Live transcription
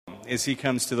as he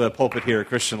comes to the pulpit here at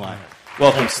Christian Life.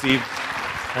 Welcome, Steve.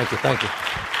 Thank you.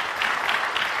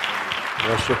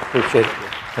 Bless you. Appreciate it.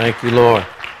 Thank you, Lord.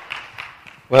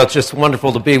 Well, it's just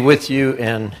wonderful to be with you,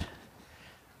 and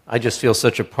I just feel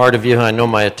such a part of you. I know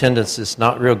my attendance is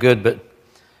not real good, but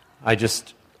I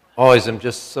just always am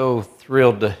just so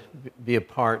thrilled to be a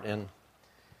part. And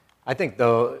I think,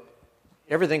 though,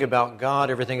 everything about God,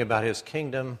 everything about His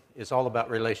kingdom is all about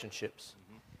relationships.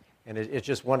 And it's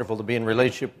just wonderful to be in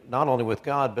relationship not only with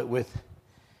God, but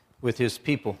with His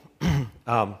people.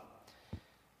 On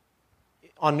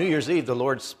New Year's Eve, the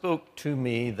Lord spoke to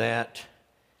me that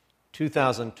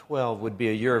 2012 would be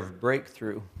a year of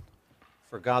breakthrough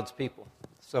for God's people.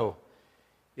 So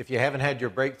if you haven't had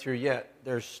your breakthrough yet,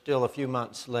 there's still a few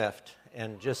months left.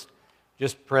 And just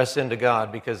press into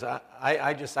God, because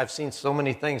I've seen so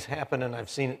many things happen, and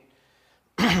I've seen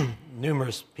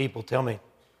numerous people tell me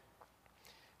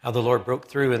how the Lord broke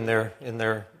through in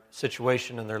their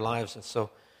situation, in their lives. And so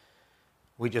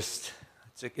it's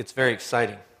very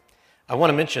exciting. I want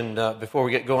to mention, before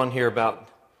we get going here,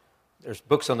 there's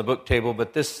books on the book table,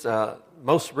 but this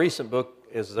most recent book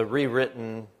is the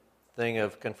rewritten thing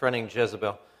of Confronting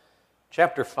Jezebel.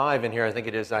 Chapter 5 in here, I think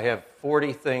it is, I have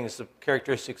 40 things, the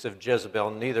characteristics of Jezebel,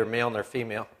 neither male nor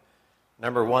female.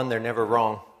 Number 1, they're never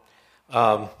wrong.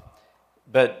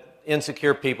 But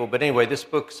insecure people. But anyway, this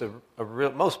book's a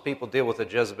real, most people deal with a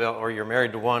Jezebel, or you're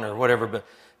married to one or whatever,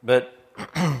 but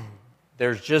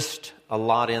there's just a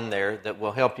lot in there that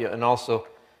will help you. And also,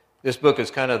 this book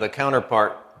is kind of the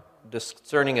counterpart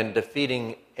discerning and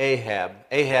defeating Ahab.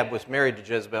 Ahab was married to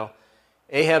Jezebel.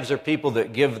 Ahabs are people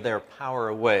that give their power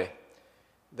away.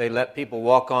 They let people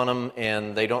walk on them,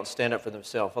 and they don't stand up for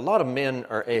themselves. A lot of men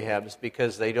are Ahabs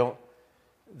because they don't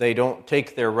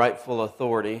take their rightful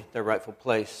authority, their rightful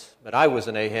place. But I was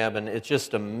an Ahab, and it's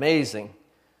just amazing,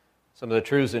 some of the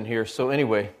truths in here. So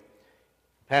anyway,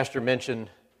 Pastor mentioned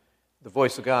the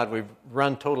voice of God. We've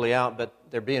run totally out, but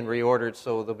they're being reordered,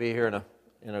 so they'll be here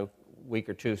in a week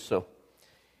or two. So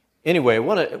anyway, I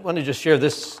want to just share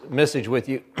this message with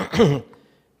you,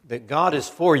 that God is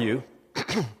for you,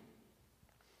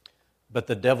 but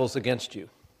the devil's against you.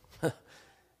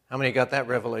 How many got that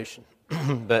revelation?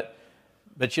 But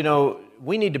you know,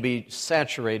 we need to be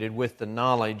saturated with the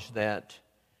knowledge that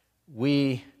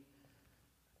we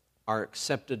are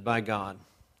accepted by God.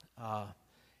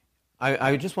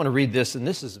 I just want to read this, and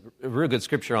this is a real good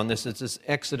scripture on this. It's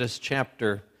Exodus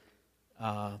chapter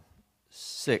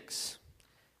 6.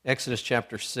 Exodus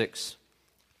chapter 6.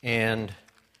 And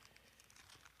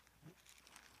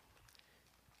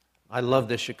I love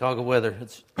this Chicago weather.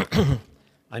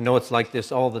 I know it's like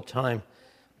this all the time.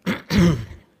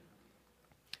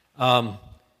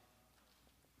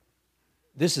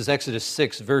 This is Exodus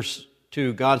 6, verse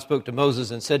 2. God spoke to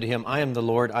Moses and said to him, I am the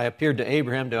Lord. I appeared to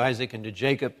Abraham, to Isaac, and to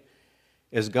Jacob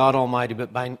as God Almighty,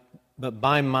 but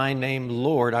by my name,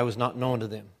 Lord, I was not known to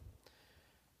them.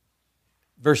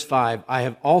 Verse 5, I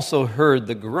have also heard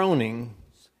the groanings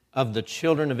of the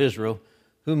children of Israel,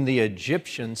 whom the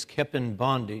Egyptians kept in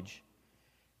bondage,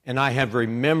 and I have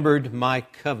remembered my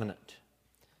covenant.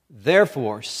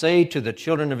 Therefore, say to the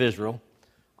children of Israel,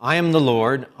 I am the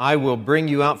Lord. I will bring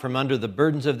you out from under the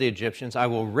burdens of the Egyptians. I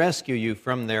will rescue you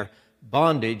from their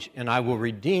bondage, and I will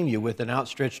redeem you with an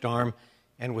outstretched arm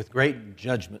and with great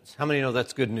judgments. How many know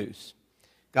that's good news?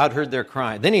 God heard their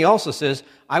cry. Then he also says,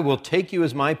 I will take you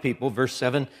as my people, verse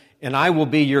 7, and I will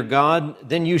be your God.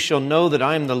 Then you shall know that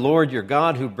I am the Lord your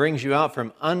God, who brings you out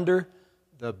from under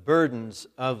the burdens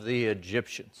of the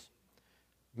Egyptians.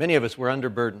 Many of us were under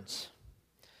burdens.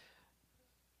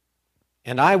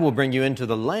 And I will bring you into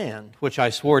the land which I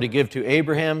swore to give to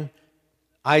Abraham,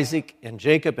 Isaac, and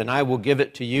Jacob, and I will give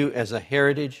it to you as a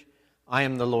heritage. I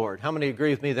am the Lord. How many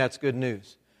agree with me that's good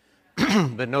news?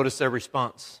 But notice their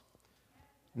response.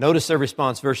 Notice their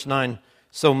response, verse 9.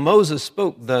 So Moses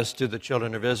spoke thus to the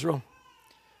children of Israel,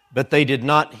 but they did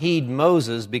not heed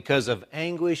Moses because of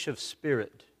anguish of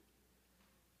spirit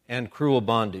and cruel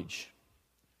bondage.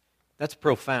 That's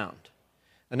profound.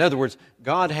 In other words,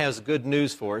 God has good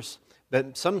news for us,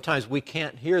 but sometimes we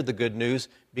can't hear the good news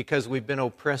because we've been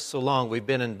oppressed so long, we've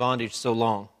been in bondage so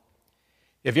long.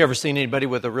 Have you ever seen anybody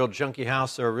with a real junky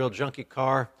house or a real junky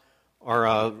car or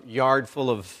a yard full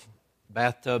of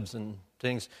bathtubs and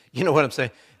things? You know what I'm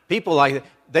saying? People like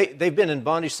that, they've been in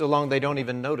bondage so long they don't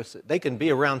even notice it. They can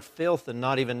be around filth and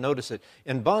not even notice it.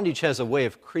 And bondage has a way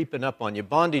of creeping up on you.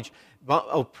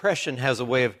 Oppression has a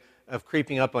way of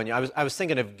creeping up on you. I was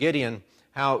thinking of Gideon,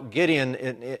 how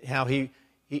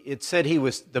it said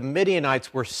the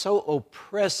Midianites were so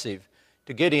oppressive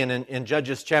to Gideon in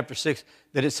Judges chapter 6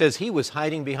 that it says he was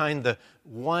hiding behind the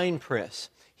wine press.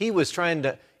 He was trying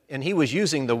to and he was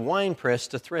using the winepress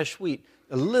to thresh wheat,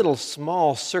 a little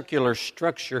small circular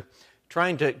structure,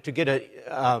 trying to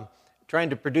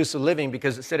produce a living,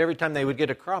 because it said every time they would get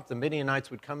a crop, the Midianites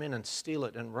would come in and steal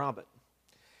it and rob it.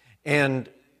 And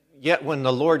yet when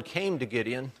the Lord came to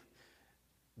Gideon,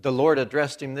 the Lord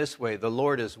addressed him this way: the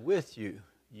Lord is with you,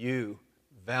 you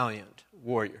valiant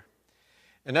warrior.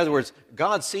 In other words,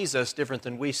 God sees us different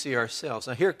than we see ourselves.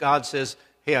 Now here God says,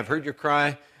 hey, I've heard your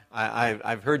cry,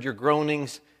 I've heard your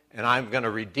groanings, and I'm going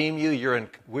to redeem you.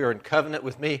 We're in covenant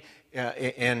with me,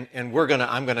 and I'm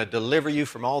going to deliver you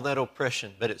from all that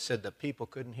oppression. But it said the people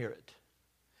couldn't hear it.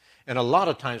 And a lot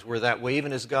of times we're that way,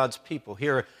 even as God's people.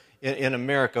 Here in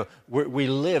America, we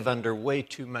live under way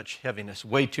too much heaviness,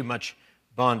 way too much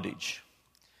bondage.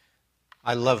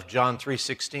 I love John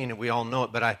 3:16, and we all know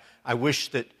it, but I wish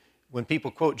that when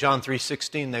people quote John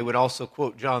 3:16, they would also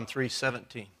quote John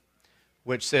 3:17,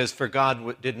 which says, for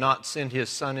God did not send his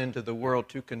Son into the world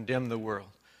to condemn the world,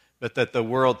 but that the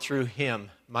world through him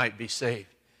might be saved.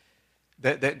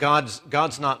 That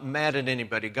God's not mad at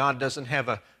anybody. God doesn't have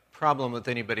a problem with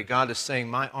anybody. God is saying,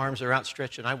 my arms are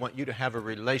outstretched, and I want you to have a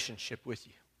relationship with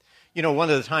you. You know,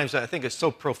 one of the times I think it's so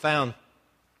profound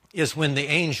is when the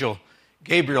angel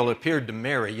Gabriel appeared to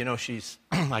Mary. You know, she's,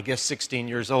 I guess, 16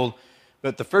 years old.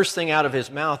 But the first thing out of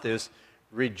his mouth is,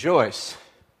 rejoice,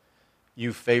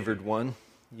 you favored one,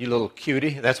 you little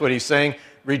cutie. That's what he's saying.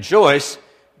 Rejoice,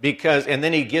 because, and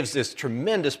then he gives this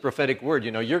tremendous prophetic word.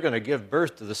 You know, you're going to give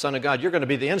birth to the Son of God. You're going to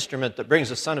be the instrument that brings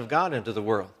the Son of God into the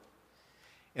world.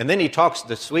 And then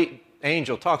the sweet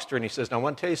angel talks to her, and he says, now I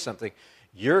want to tell you something.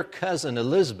 Your cousin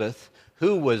Elizabeth,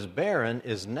 who was barren,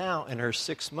 is now in her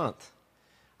 6th month.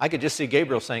 I could just see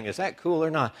Gabriel saying, is that cool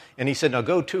or not? And he said, now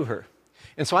go to her.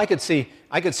 And so I could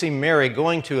see Mary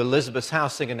going to Elizabeth's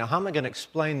house thinking, now how am I going to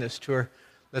explain this to her?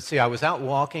 Let's see, I was out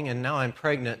walking and now I'm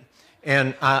pregnant.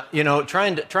 And,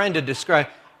 trying to describe,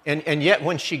 and yet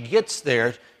when she gets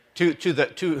there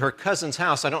to her cousin's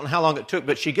house, I don't know how long it took,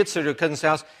 but she gets there to her cousin's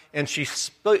house and she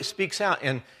speaks out.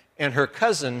 And her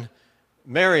cousin,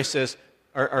 Mary says,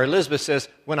 or Elizabeth says,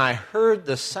 when I heard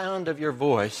the sound of your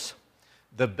voice,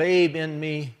 the babe in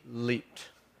me leaped.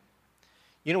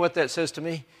 You know what that says to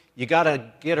me? You got to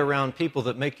get around people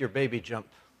that make your baby jump.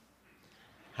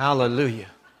 Hallelujah.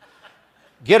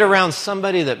 Get around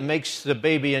somebody that makes the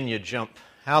baby in you jump.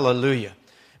 Hallelujah.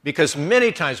 Because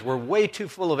many times we're way too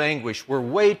full of anguish. We're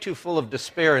way too full of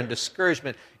despair and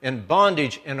discouragement and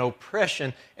bondage and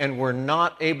oppression, and we're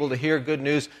not able to hear good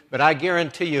news. But I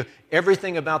guarantee you,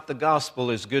 everything about the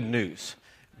gospel is good news.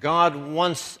 God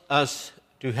wants us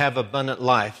to have abundant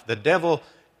life. The devil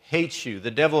hates you.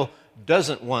 The devil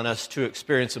doesn't want us to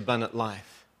experience abundant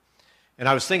life. And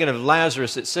I was thinking of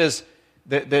Lazarus. It says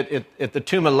that at the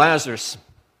tomb of Lazarus,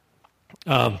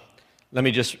 let me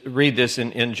just read this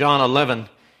in John 11.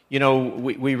 You know,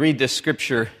 we read this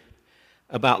scripture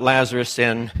about Lazarus,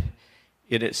 and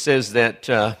it says that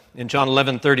in John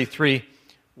 11:33,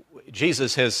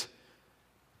 Jesus has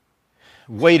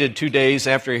waited 2 days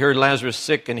after he heard Lazarus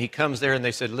sick, and he comes there and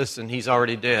they said, listen, he's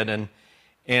already dead.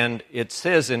 And it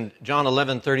says in John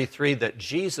 11:33 that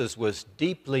Jesus was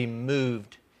deeply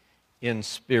moved in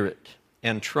spirit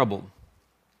and troubled.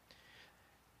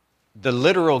 The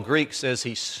literal Greek says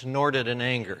he snorted in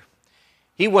anger.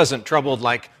 He wasn't troubled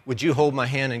like, would you hold my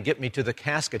hand and get me to the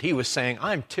casket? He was saying,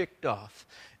 I'm ticked off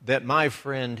that my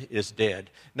friend is dead.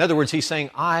 In other words, he's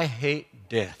saying, I hate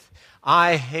death.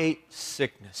 I hate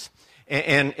sickness.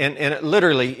 And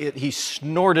literally, he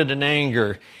snorted in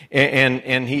anger,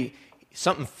 and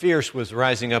something fierce was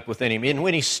rising up within him. And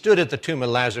when he stood at the tomb of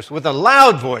Lazarus, with a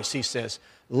loud voice, he says,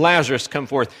 Lazarus, come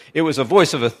forth. It was a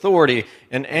voice of authority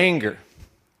and anger.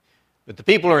 But the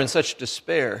people are in such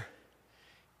despair.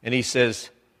 And he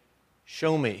says,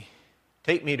 show me.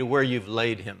 Take me to where you've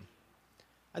laid him.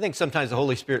 I think sometimes the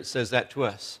Holy Spirit says that to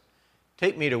us.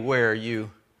 Take me to where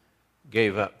you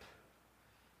gave up.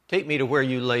 Take me to where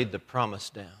you laid the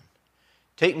promise down.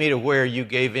 Take me to where you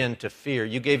gave in to fear.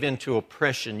 You gave in to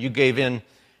oppression. You gave in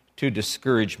to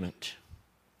discouragement.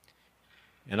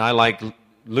 And I like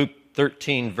Luke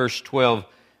 13, verse 12,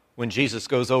 when Jesus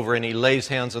goes over and he lays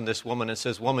hands on this woman and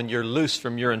says, woman, you're loose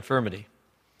from your infirmity.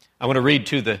 I want to read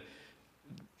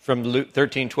from Luke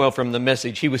 13:12 from the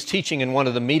Message. He was teaching in one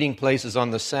of the meeting places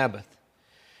on the Sabbath.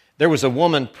 There was a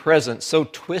woman present so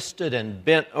twisted and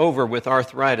bent over with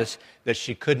arthritis that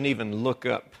she couldn't even look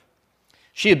up.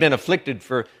 She had been afflicted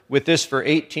with this for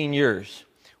 18 years.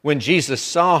 When Jesus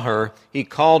saw her, he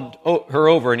called her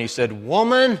over and he said,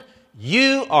 woman,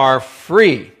 you are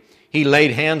free. He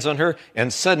laid hands on her,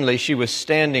 and suddenly she was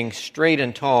standing straight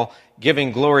and tall,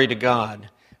 giving glory to God.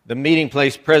 The meeting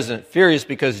place president, furious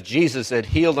because Jesus had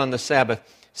healed on the Sabbath,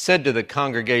 said to the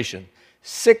congregation,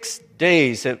 6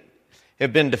 days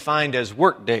have been defined as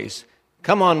work days.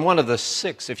 Come on one of the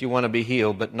 6 if you want to be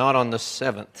healed, but not on the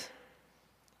 7th,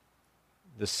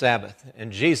 the Sabbath.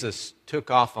 And Jesus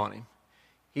took off on him.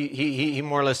 He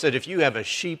more or less said, if you have a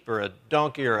sheep or a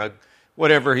donkey or a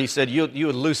whatever, he said, you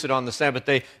would loose it on the Sabbath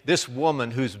day. This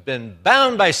woman who's been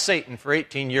bound by Satan for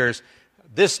 18 years,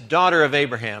 this daughter of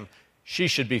Abraham, she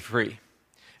should be free.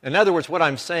 In other words, what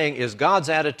I'm saying is God's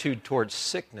attitude toward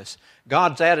sickness,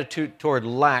 God's attitude toward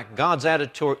lack, God's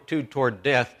attitude toward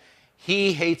death,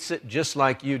 He hates it just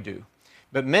like you do.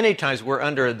 But many times we're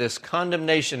under this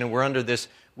condemnation and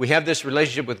we have this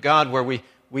relationship with God where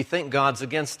we think God's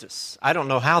against us. I don't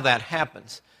know how that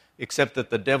happens, except that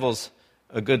the devil's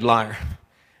a good liar.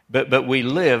 But we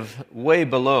live way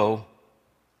below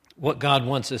what God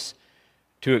wants us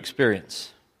to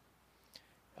experience.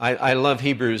 I love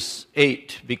Hebrews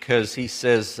 8 because he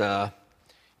says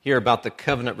here about the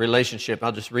covenant relationship.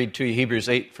 I'll just read to you Hebrews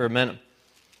 8 for a minute.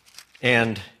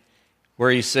 And where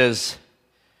he says,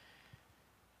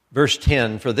 verse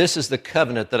 10, "For this is the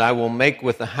covenant that I will make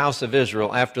with the house of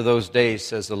Israel after those days,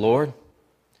 says the Lord.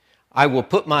 I will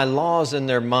put my laws in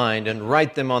their mind and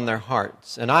write them on their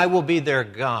hearts, and I will be their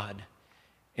God,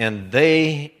 and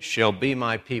they shall be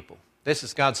my people." This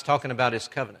is God's talking about His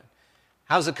covenant.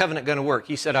 How's the covenant going to work?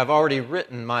 He said, I've already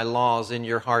written my laws in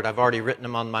your heart. I've already written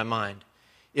them on my mind.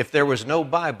 If there was no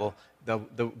Bible,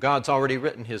 God's already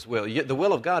written His will. The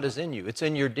will of God is in you. It's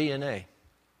in your DNA.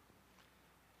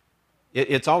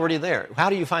 It's already there. How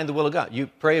do you find the will of God? You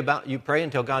pray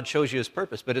until God shows you His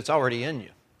purpose, but it's already in you.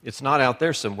 It's not out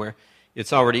there somewhere.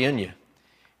 It's already in you.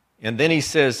 And then he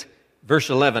says, verse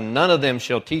 11, "None of them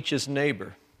shall teach his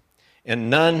neighbor, and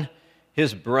none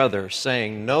his brother,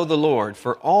 saying, Know the Lord,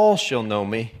 for all shall know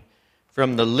me,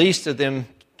 from the least of them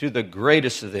to the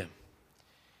greatest of them."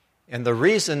 And the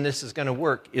reason this is going to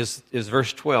work is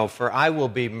verse 12, "For I will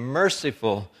be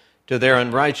merciful to their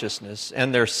unrighteousness,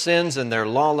 and their sins and their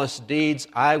lawless deeds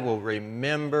I will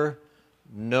remember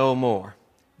no more."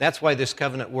 That's why this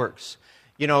covenant works.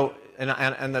 You know,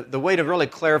 and the way to really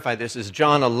clarify this is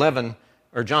John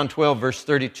 12, verse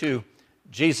 32.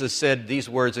 Jesus said these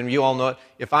words, and you all know it,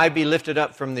 "If I be lifted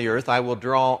up from the earth, I will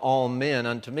draw all men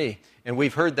unto me." And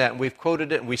we've heard that, and we've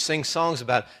quoted it, and we sing songs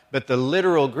about it. But the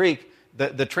literal Greek,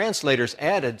 the translators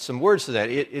added some words to that.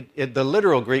 The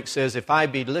literal Greek says, "If I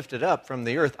be lifted up from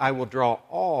the earth, I will draw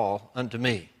all unto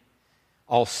me."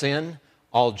 All sin,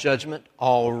 all judgment,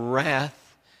 all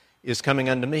wrath is coming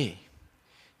unto me.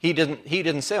 He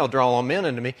didn't say, "I'll draw all men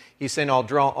unto me." He's saying, "I'll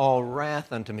draw all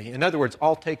wrath unto me." In other words,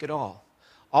 I'll take it all.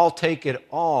 I'll take it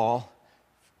all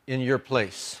in your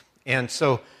place. And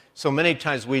so many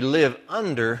times we live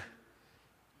under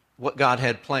what God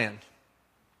had planned.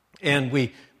 And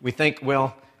we think,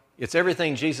 well, it's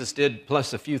everything Jesus did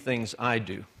plus a few things I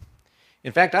do.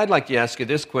 In fact, I'd like to ask you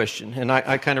this question, and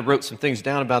I kind of wrote some things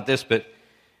down about this, but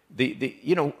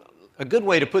a good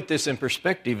way to put this in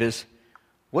perspective is,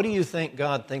 what do you think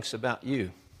God thinks about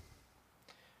you?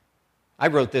 I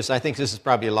wrote this. I think this is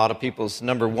probably a lot of people's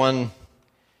number one.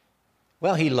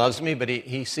 Well, He loves me, but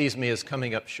he sees me as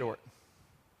coming up short.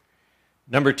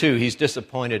 Number 2, He's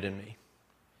disappointed in me.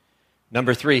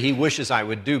 Number 3, He wishes I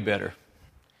would do better.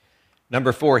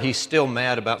 Number 4, He's still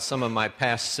mad about some of my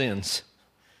past sins.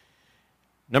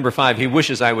 Number 5, He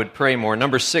wishes I would pray more.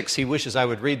 Number 6, He wishes I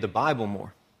would read the Bible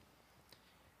more.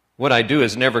 What I do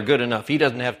is never good enough. He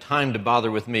doesn't have time to bother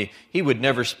with me. He would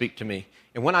never speak to me.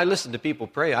 And when I listen to people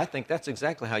pray, I think that's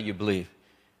exactly how you believe.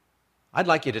 I'd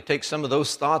like you to take some of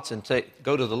those thoughts and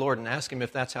go to the Lord and ask Him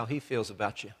if that's how He feels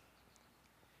about you.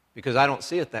 Because I don't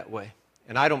see it that way.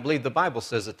 And I don't believe the Bible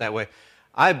says it that way.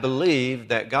 I believe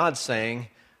that God's saying,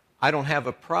 I don't have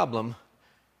a problem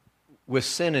with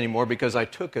sin anymore because I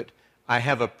took it. I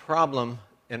have a problem,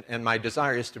 and my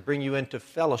desire is to bring you into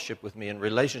fellowship with me and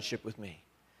relationship with me.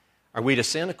 Are we to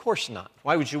sin? Of course not.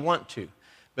 Why would you want to?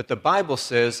 But the Bible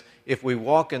says if we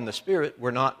walk in the Spirit,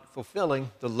 we're not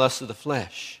fulfilling the lust of the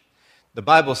flesh. The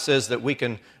Bible says that we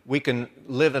can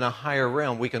live in a higher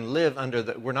realm. We can live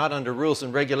we're not under rules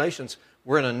and regulations.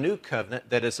 We're in a new covenant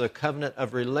that is a covenant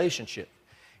of relationship.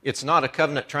 It's not a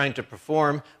covenant trying to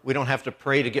perform. We don't have to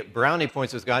pray to get brownie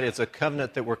points with God. It's a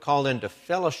covenant that we're called into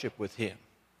fellowship with Him.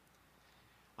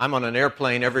 I'm on an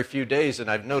airplane every few days, and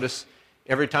I've noticed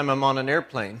every time I'm on an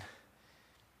airplane,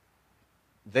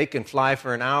 they can fly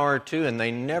for an hour or two, and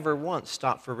they never once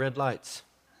stop for red lights.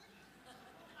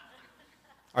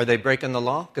 Are they breaking the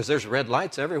law? Because there's red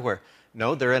lights everywhere.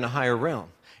 No, they're in a higher realm.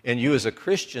 And you as a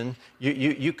Christian,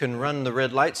 you can run the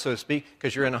red light, so to speak,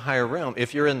 because you're in a higher realm.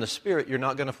 If you're in the Spirit, you're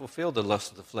not going to fulfill the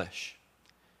lust of the flesh.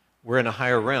 We're in a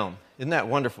higher realm. Isn't that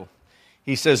wonderful?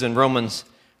 He says in Romans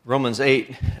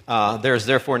 8, there is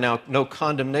therefore now no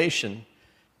condemnation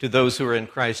to those who are in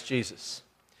Christ Jesus.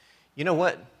 You know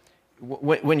what?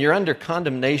 When you're under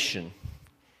condemnation,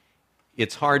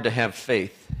 it's hard to have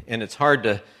faith, and it's hard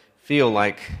to feel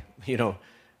like,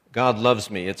 God loves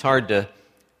me. It's hard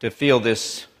to feel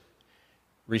this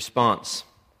response.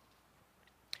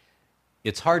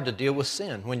 It's hard to deal with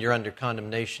sin when you're under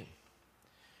condemnation.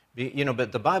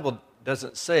 But the Bible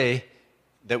doesn't say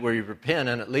that we repent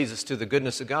and it leads us to the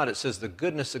goodness of God. It says the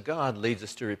goodness of God leads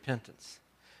us to repentance.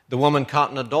 The woman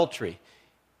caught in adultery,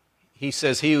 he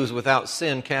says, he who was without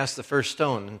sin cast the first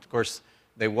stone. And of course,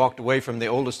 they walked away from the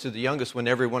oldest to the youngest when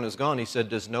everyone was gone. He said,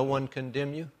 does no one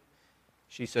condemn you?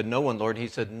 She said, no one, Lord. He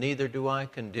said, neither do I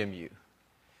condemn you.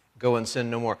 Go and sin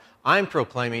no more. I'm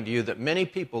proclaiming to you that many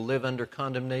people live under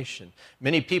condemnation.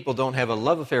 Many people don't have a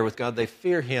love affair with God. They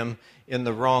fear Him in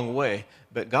the wrong way.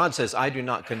 But God says, I do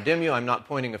not condemn you. I'm not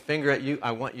pointing a finger at you.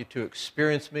 I want you to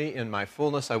experience me in my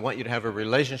fullness. I want you to have a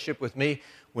relationship with me.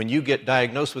 When you get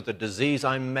diagnosed with a disease,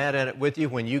 I'm mad at it with you.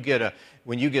 When you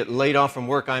get laid off from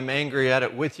work, I'm angry at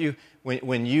it with you.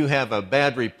 When you have a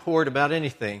bad report about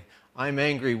anything, I'm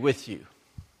angry with you.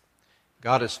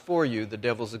 God is for you. The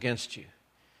devil's against you.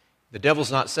 The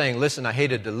devil's not saying, listen, I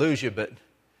hated to lose you, but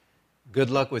good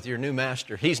luck with your new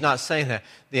master. He's not saying that.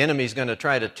 The enemy's going to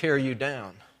try to tear you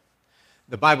down.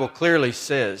 The Bible clearly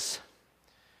says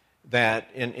that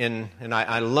and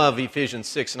I love Ephesians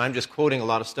 6, and I'm just quoting a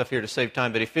lot of stuff here to save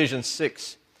time, but Ephesians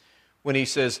 6, when he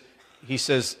says,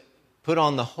 put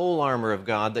on the whole armor of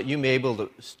God that you may be able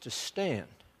to stand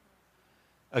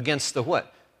against the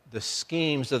what? The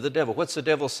schemes of the devil. What's the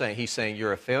devil saying? He's saying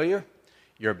you're a failure.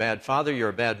 You're a bad father, you're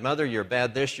a bad mother, you're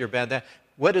bad this, you're bad that.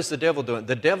 What is the devil doing?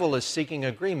 The devil is seeking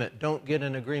agreement. Don't get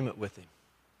in agreement with him.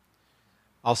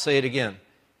 I'll say it again,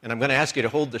 and I'm going to ask you to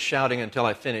hold the shouting until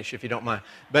I finish, if you don't mind.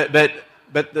 But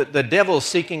the devil's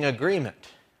seeking agreement.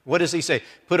 What does he say?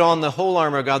 Put on the whole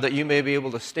armor of God that you may be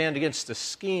able to stand against the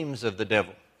schemes of the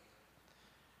devil.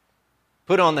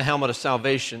 Put on the helmet of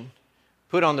salvation.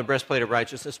 Put on the breastplate of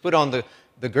righteousness. Put on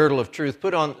the girdle of truth.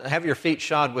 Have your feet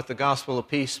shod with the gospel of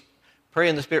peace. Pray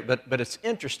in the Spirit, but it's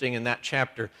interesting in that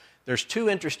chapter. There's two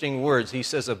interesting words. He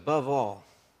says, above all.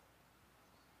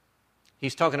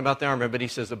 He's talking about the armor, but he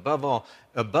says, above all.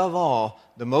 Above all,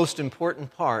 the most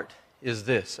important part is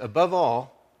this. Above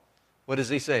all, what does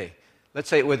he say? Let's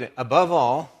say it with me. Above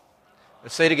all.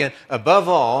 Let's say it again. Above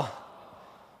all.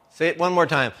 Say it one more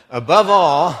time. Above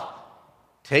all,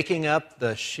 taking up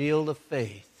the shield of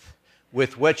faith,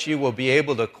 with which you will be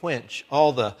able to quench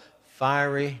all the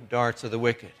fiery darts of the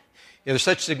wicked. There's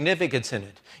such significance in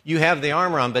it. You have the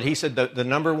armor on, but he said the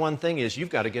number one thing is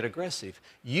you've got to get aggressive.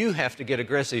 You have to get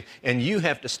aggressive, and you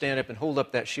have to stand up and hold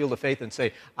up that shield of faith and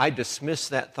say, I dismiss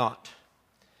that thought.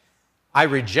 I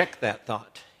reject that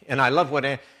thought. And I love what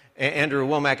Andrew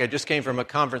Womack, I just came from a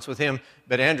conference with him,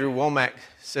 but Andrew Womack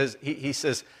says, he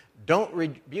says, don't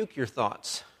rebuke your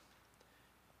thoughts.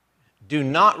 Do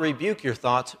not rebuke your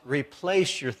thoughts.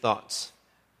 Replace your thoughts.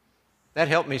 That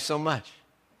helped me so much.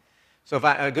 So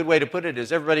a good way to put it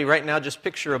is, everybody right now just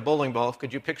picture a bowling ball.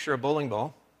 Could you picture a bowling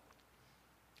ball?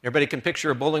 Everybody can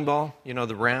picture a bowling ball? You know,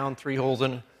 the round, 3 holes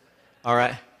in it? All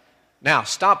right. Now,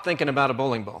 stop thinking about a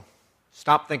bowling ball.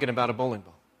 Stop thinking about a bowling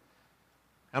ball.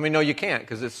 How many know you can't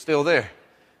because it's still there?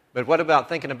 But what about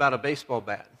thinking about a baseball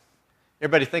bat?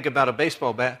 Everybody think about a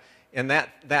baseball bat, and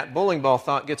that bowling ball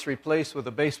thought gets replaced with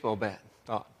a baseball bat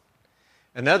thought.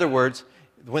 In other words,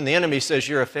 when the enemy says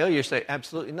you're a failure, you say,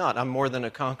 absolutely not. I'm more than a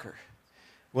conqueror.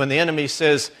 When the enemy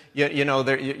says,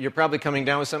 you're probably coming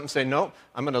down with something, say, no,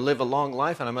 I'm going to live a long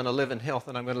life, and I'm going to live in health,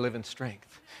 and I'm going to live in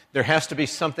strength. There has to be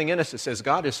something in us that says,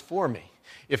 God is for me.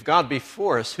 If God be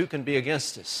for us, who can be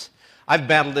against us? I've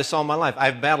battled this all my life.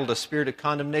 I've battled a spirit of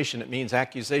condemnation. It means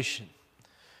accusation.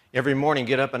 Every morning,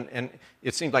 get up, and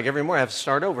it seems like every morning I have to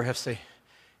start over. I have to say,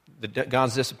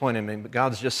 God's disappointed me, but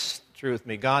God's just through with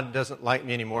me. God doesn't like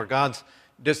me anymore. God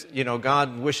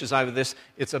wishes I were this.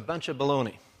 It's a bunch of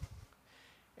baloney.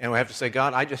 And we have to say,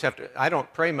 God, I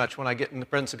don't pray much when I get in the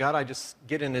presence of God. I just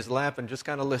get in His lap and just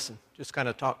kind of listen, just kind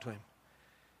of talk to Him.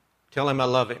 Tell Him I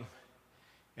love Him.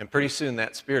 And pretty soon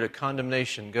that spirit of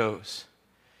condemnation goes.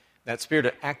 That spirit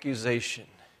of accusation.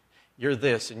 You're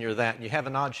this and you're that, and you have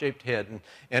an odd-shaped head,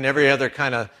 and every other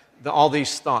kind of, all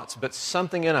these thoughts. But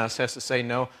something in us has to say,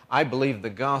 no, I believe the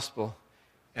gospel,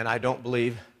 and I don't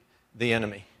believe the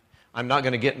enemy. I'm not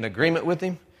going to get in agreement with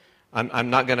him. I'm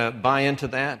not going to buy into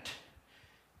that.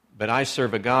 But I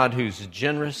serve a God who's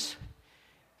generous,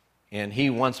 and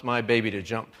He wants my baby to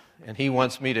jump, and He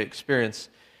wants me to experience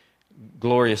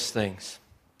glorious things.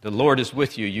 The Lord is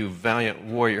with you, you valiant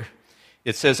warrior.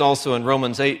 It says also in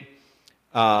Romans 8,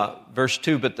 Verse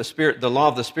 2, but the law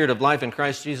of the Spirit of life in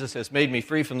Christ Jesus has made me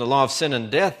free from the law of sin and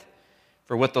death,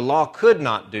 for what the law could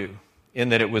not do, in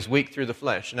that it was weak through the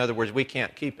flesh. In other words, we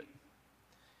can't keep it.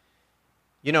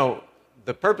 You know,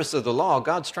 the purpose of the law,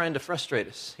 God's trying to frustrate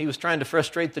us. He was trying to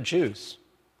frustrate the Jews.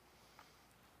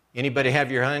 Anybody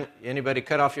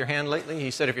cut off your hand lately? He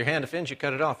said, if your hand offends you,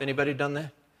 cut it off. Anybody done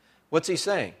that? What's he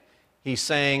saying? He's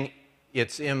saying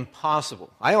it's impossible.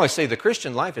 I always say the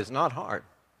Christian life is not hard.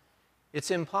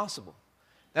 It's impossible.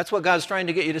 That's what God's trying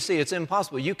to get you to see. It's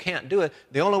impossible. You can't do it.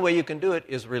 The only way you can do it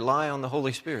is rely on the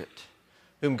Holy Spirit,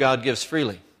 whom God gives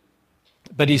freely.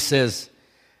 But he says,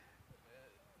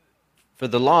 for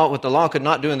the law, what the law could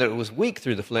not do in that it was weak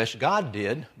through the flesh, God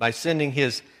did by sending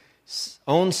his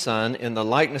own Son in the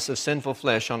likeness of sinful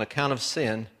flesh on account of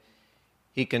sin.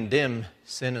 He condemned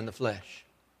sin in the flesh.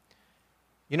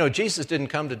 You know, Jesus didn't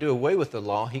come to do away with the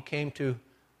law. He came to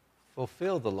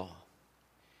fulfill the law.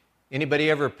 Anybody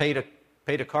ever paid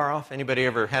a car off? Anybody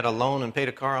ever had a loan and paid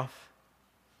a car off?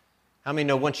 How many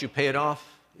know once you pay it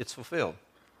off, it's fulfilled?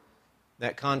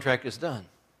 That contract is done.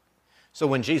 So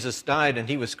when Jesus died and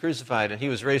he was crucified and he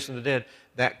was raised from the dead,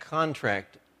 that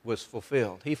contract was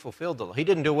fulfilled. He fulfilled the law. He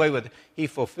didn't do away with it. He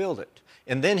fulfilled it.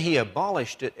 And then he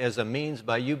abolished it as a means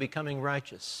by you becoming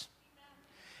righteous.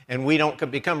 And we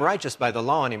don't become righteous by the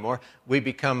law anymore. We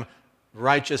become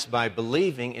righteous by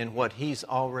believing in what he's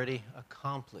already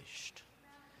accomplished.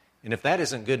 And if that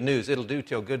isn't good news, it'll do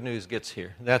till good news gets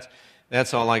here.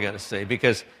 That's all I got to say.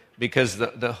 Because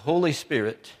the Holy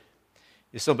Spirit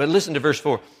is so. But listen to verse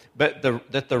 4. But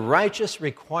that the righteous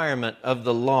requirement of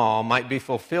the law might be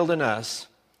fulfilled in us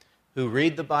who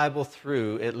read the Bible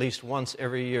through at least once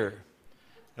every year.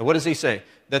 Now what does he say?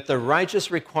 That the righteous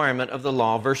requirement of the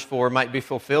law, verse 4, might be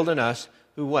fulfilled in us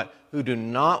who what? Who do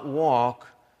not walk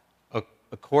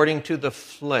according to the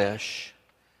flesh,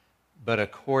 but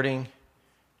according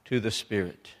to the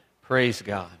Spirit. Praise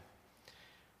God.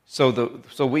 So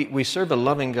we serve a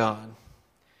loving God.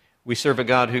 We serve a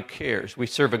God who cares. We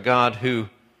serve a God who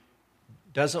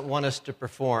doesn't want us to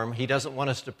perform. He doesn't want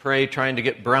us to pray trying to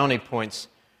get brownie points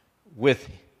with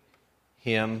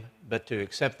him, but to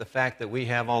accept the fact that we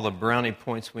have all the brownie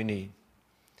points we need.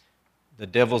 The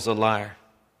devil's a liar.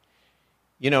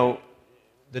 You know,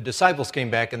 the disciples came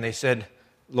back and they said,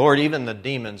 Lord, even the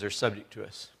demons are subject to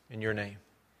us in your name.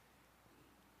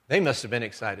 They must have been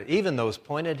excited. Even those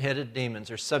pointed-headed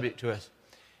demons are subject to us.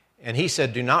 And he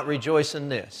said, do not rejoice in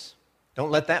this.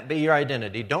 Don't let that be your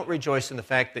identity. Don't rejoice in the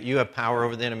fact that you have power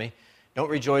over the enemy. Don't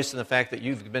rejoice in the fact that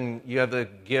you have the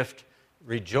gift.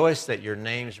 Rejoice that your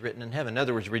name's written in heaven. In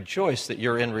other words, rejoice that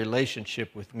you're in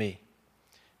relationship with me.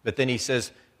 But then he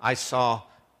says, I saw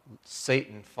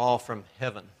Satan fall from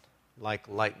heaven like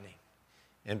lightning.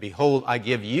 And behold, I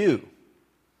give you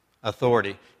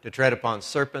authority to tread upon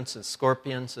serpents and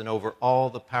scorpions and over all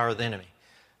the power of the enemy.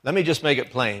 Let me just make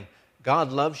it plain.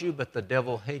 God loves you, but the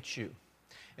devil hates you.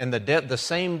 And the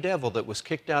same devil that was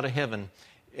kicked out of heaven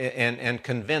and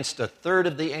convinced a third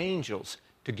of the angels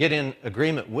to get in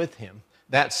agreement with him,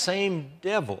 that same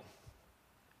devil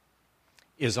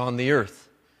is on the earth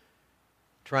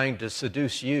trying to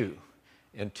seduce you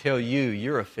and tell you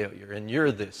you're a failure and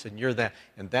you're this and you're that.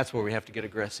 And that's where we have to get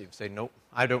aggressive and say, nope,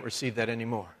 I don't receive that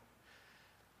anymore.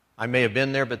 I may have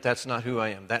been there, but that's not who I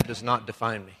am. That does not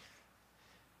define me.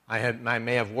 I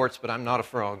may have warts, but I'm not a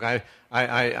frog.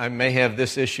 I may have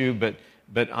this issue,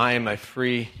 but I am a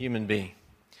free human being.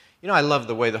 You know, I love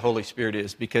the way the Holy Spirit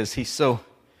is because he's so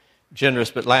generous.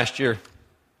 But last year,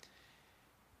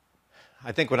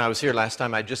 I think when I was here last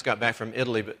time, I just got back from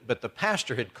Italy, but the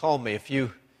pastor had called me a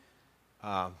few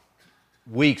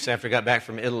weeks after I got back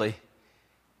from Italy.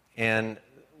 And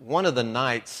one of the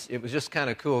nights, it was just kind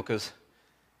of cool because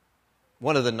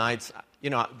one of the nights, you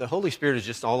know, the Holy Spirit is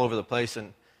just all over the place.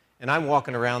 And I'm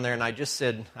walking around there, and I just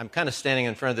said, I'm kind of standing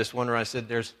in front of this one where I said,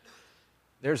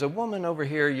 there's a woman over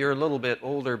here, you're a little bit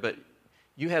older, but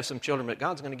you have some children, but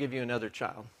God's going to give you another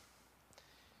child.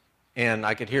 And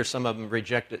I could hear some of them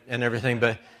reject it and everything,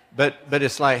 but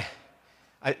it's like,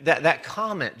 that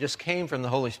comment just came from the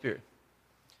Holy Spirit.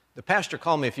 The pastor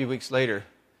called me a few weeks later,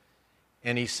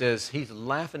 and he says, he's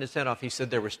laughing his head off. He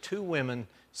said there was two women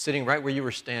sitting right where you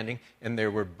were standing, and they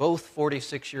were both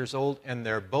 46 years old, and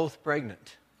they're both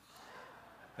pregnant.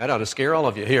 That ought to scare all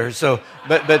of you here. So,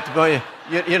 but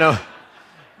you know,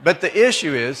 but the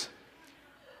issue is,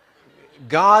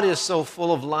 God is so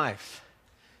full of life.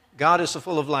 God is so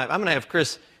full of life. I'm going to have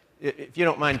Chris, if you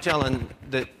don't mind telling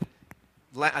that.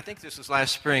 I think this was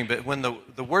last spring, but when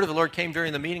the word of the Lord came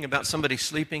during the meeting about somebody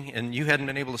sleeping, and you hadn't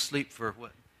been able to sleep for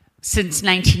what? Since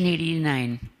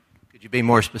 1989. Could you be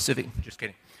more specific? Just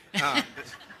kidding.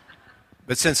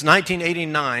 But since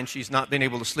 1989, she's not been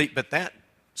able to sleep. But that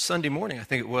Sunday morning, I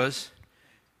think it was,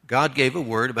 God gave a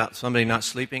word about somebody not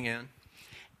sleeping in.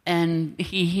 And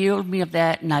he healed me of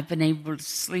that, and I've been able to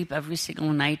sleep every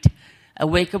single night. I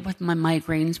wake up with my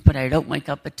migraines, but I don't wake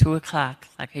up at 2 o'clock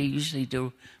like I usually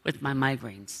do with my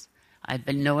migraines. I've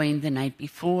been knowing the night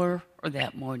before or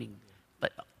that morning,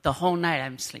 but the whole night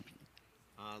I'm sleeping.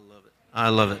 I love it. I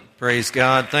love it. Praise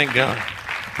God. Thank God.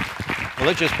 Well,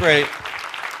 let's just pray.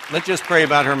 Let's just pray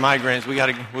about her migraines.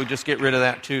 We'll just get rid of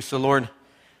that too. So, Lord,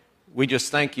 we just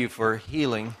thank you for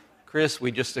healing Chris.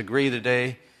 We just agree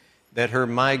today that her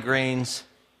migraines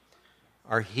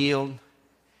are healed,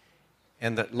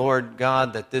 and that, Lord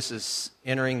God, that this is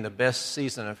entering the best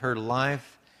season of her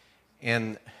life.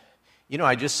 And, you know,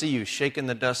 I just see you shaking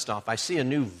the dust off. I see a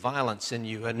new violence in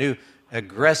you, a new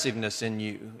aggressiveness in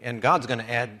you. And God's going to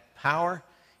add power,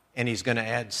 and He's going to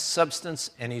add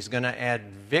substance, and He's going to add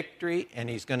victory, and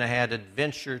He's going to add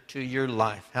adventure to your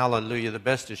life. Hallelujah. The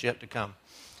best is yet to come.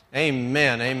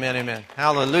 Amen, amen, amen.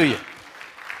 Hallelujah.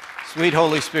 Sweet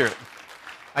Holy Spirit.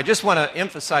 I just want to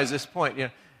emphasize this point. You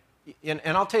know,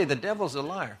 and I'll tell you, the devil's a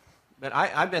liar. But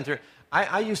I've been through it.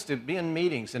 I used to be in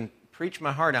meetings and preach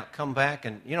my heart out, come back,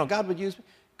 and, you know, God would use me,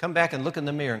 come back and look in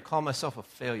the mirror and call myself a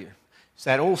failure. It's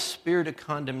that old spirit of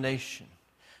condemnation.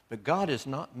 But God is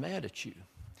not mad at you.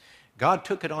 God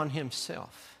took it on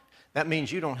Himself. That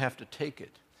means you don't have to take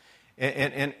it.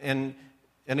 And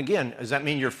again, does that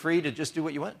mean you're free to just do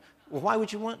what you want? Well, why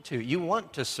would you want to? You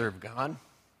want to serve God.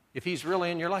 If He's really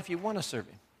in your life, you want to serve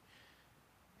Him.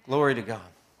 Glory to God.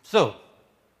 So,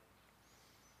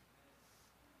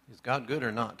 is God good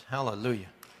or not? Hallelujah.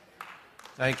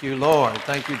 Thank you, Lord.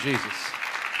 Thank you, Jesus.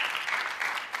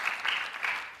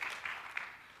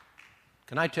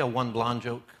 Can I tell one blonde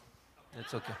joke?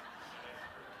 It's okay.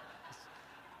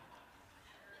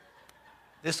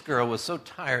 This girl was so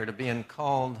tired of being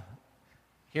called,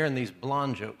 hearing these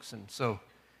blonde jokes, and so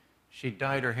she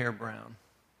dyed her hair brown.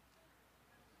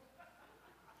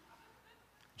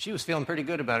 She was feeling pretty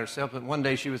good about herself, but one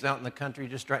day she was out in the country,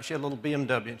 she had a little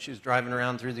BMW, and she was driving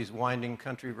around through these winding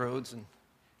country roads, and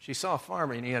she saw a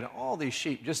farmer, and he had all these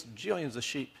sheep, just jillions of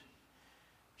sheep.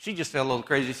 She just felt a little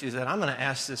crazy. She said, I'm going to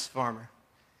ask this farmer,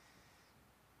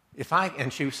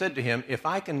 and she said to him, if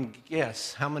I can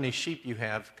guess how many sheep you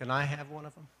have, can I have one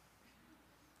of them?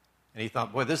 And he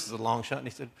thought, boy, this is a long shot, and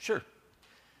he said, sure.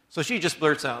 So she just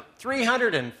blurts out,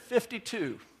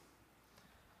 352.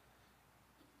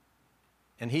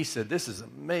 And he said, this is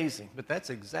amazing, but that's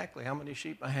exactly how many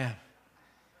sheep I have.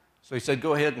 So he said,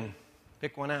 go ahead and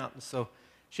pick one out. And so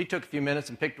she took a few minutes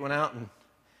and picked one out, and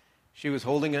she was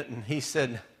holding it, and he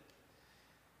said,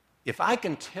 if I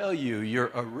can tell you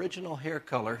your original hair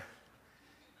color,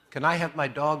 can I have my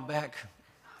dog back?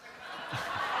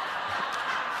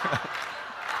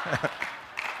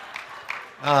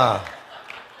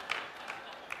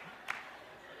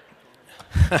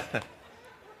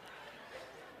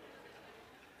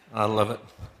 I love it.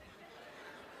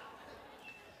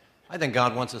 I think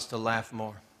God wants us to laugh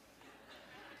more.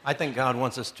 I think God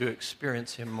wants us to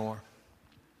experience Him more.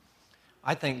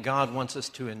 I think God wants us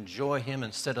to enjoy Him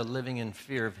instead of living in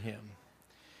fear of Him.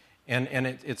 And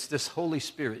it's this Holy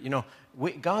Spirit. You know,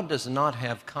 God does not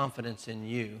have confidence in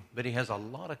you, but He has a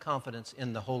lot of confidence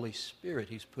in the Holy Spirit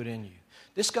He's put in you.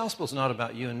 This gospel is not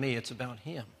about you and me, it's about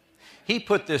Him. He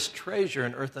put this treasure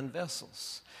in earthen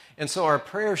vessels. And so our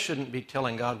prayer shouldn't be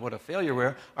telling God what a failure we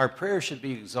are. Our prayer should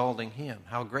be exalting Him.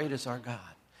 How great is our God?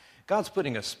 God's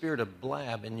putting a spirit of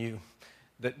blab in you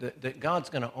that God's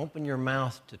going to open your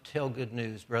mouth to tell good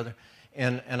news, brother.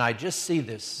 And I just see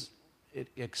this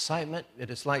excitement.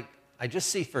 It's like, I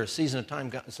just see for a season of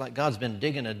time, it's like God's been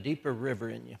digging a deeper river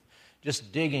in you.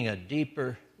 Just digging a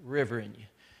deeper river in you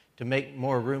to make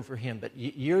more room for Him. But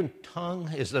your tongue,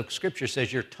 as the Scripture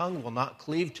says, your tongue will not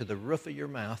cleave to the roof of your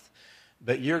mouth,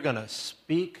 but you're going to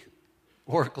speak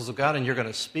oracles of God, and you're going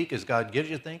to speak as God gives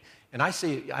you things. And I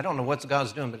don't know what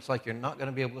God's doing, but it's like you're not going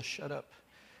to be able to shut up.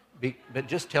 But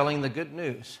just telling the good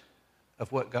news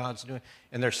of what God's doing.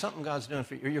 And there's something God's doing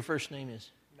for you. Your first name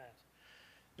is? Matt.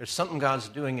 There's something God's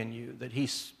doing in you, that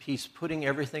He's putting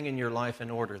everything in your life in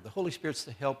order. The Holy Spirit's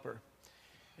the helper,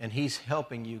 and He's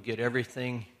helping you get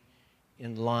everything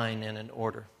in line and in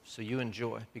order. So you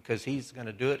enjoy, because He's going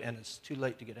to do it, and it's too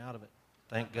late to get out of it.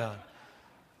 Thank God.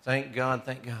 Thank God,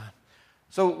 thank God.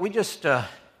 So we just, I'll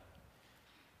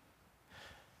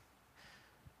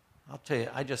tell you,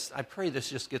 I pray this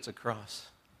just gets across.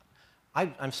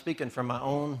 I'm speaking from my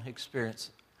own experience.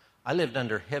 I lived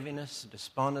under heaviness,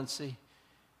 despondency.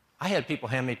 I had people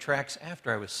hand me tracts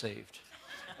after I was saved.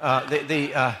 But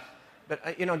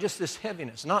But, just this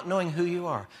heaviness, not knowing who you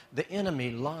are, the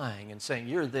enemy lying and saying,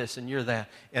 you're this and you're that.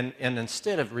 And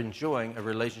instead of enjoying a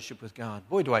relationship with God,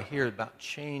 boy, do I hear about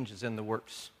changes in the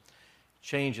works.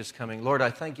 Change is coming. Lord, I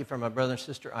thank you for my brother and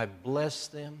sister. I bless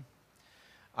them.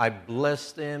 I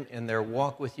bless them in their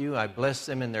walk with you. I bless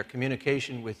them in their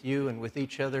communication with you and with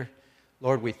each other.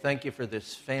 Lord, we thank you for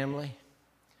this family.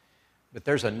 But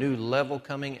there's a new level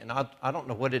coming, and I don't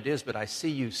know what it is, but I see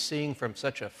you seeing from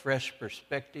such a fresh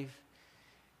perspective.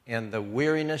 And the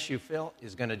weariness you felt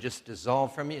is going to just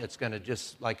dissolve from you. It's going to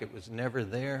just like it was never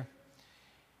there.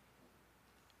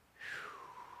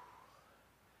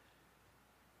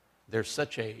 There's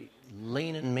such a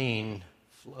lean and mean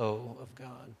flow of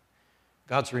God.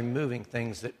 God's removing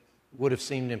things that would have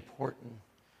seemed important,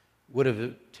 would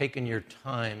have taken your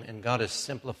time, and God is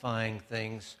simplifying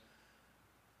things.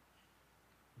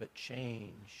 But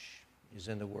change is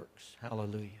in the works.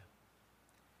 Hallelujah.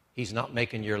 He's not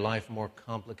making your life more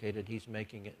complicated. He's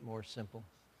making it more simple.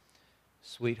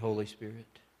 Sweet Holy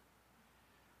Spirit.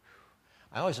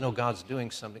 I always know God's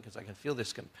doing something because I can feel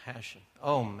this compassion.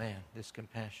 Oh, man, this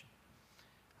compassion.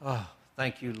 Oh,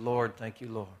 thank you, Lord. Thank you,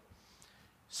 Lord.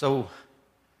 So,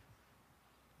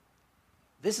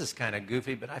 this is kind of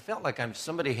goofy, but I felt like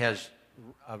somebody has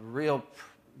a real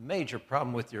major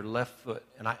problem with your left foot.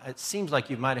 And it seems like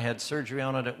you might have had surgery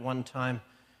on it at one time,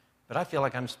 but I feel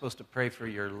like I'm supposed to pray for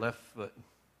your left foot.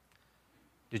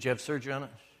 Did you have surgery on it?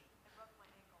 I broke my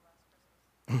ankle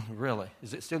last Christmas. Really?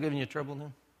 Is it still giving you trouble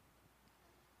now?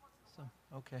 So,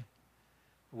 okay.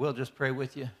 We'll just pray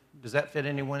with you. Does that fit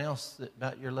anyone else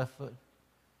about your left foot?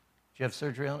 Did you have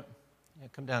surgery on it? Yeah,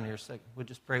 come down here a second. We'll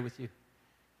just pray with you.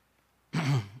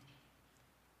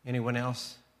 Anyone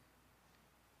else?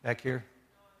 Back here?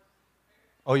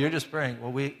 Oh, you're just praying.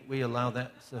 Well, we allow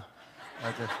that. So,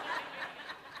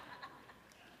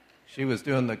 she was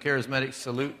doing the charismatic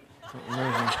salute.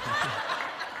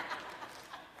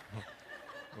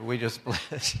 We just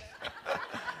bless you.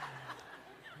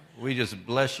 We just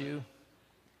bless you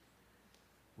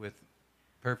with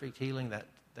perfect healing.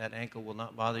 That ankle will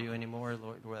not bother you anymore,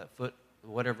 Lord, or that foot,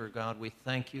 whatever, God. We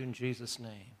thank you in Jesus'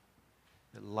 name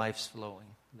that life's flowing,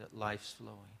 that life's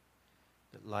flowing,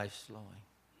 that life's flowing.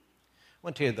 I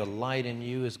want to tell you, the light in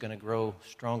you is going to grow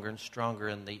stronger and stronger,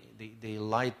 and the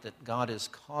light that God is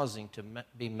causing to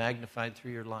be magnified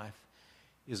through your life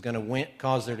is going to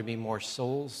cause there to be more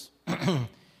souls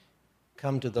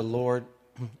come to the Lord,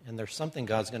 and there's something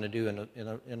God's going to do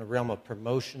in a realm of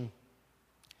promotion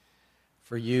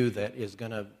for you that is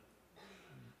going to,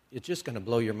 it's just going to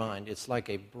blow your mind. It's like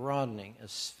a broadening, a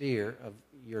sphere of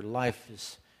your life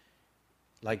is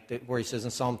like where he says in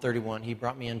Psalm 31, he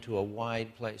brought me into a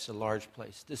wide place, a large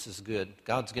place. This is good.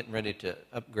 God's getting ready to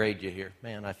upgrade you here.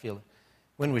 Man, I feel it.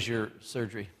 When was your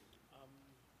surgery?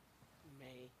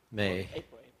 May.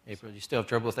 April. You still have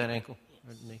trouble with that ankle?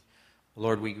 Yes.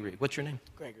 Lord, we agree. What's your name?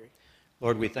 Gregory.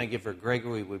 Lord, we thank you for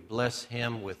Gregory. We bless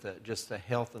him with just the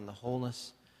health and the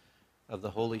wholeness of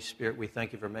the Holy Spirit. We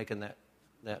thank you for making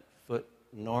that foot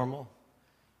normal.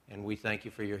 And we thank you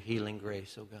for your healing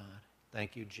grace, oh God.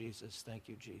 Thank you, Jesus. Thank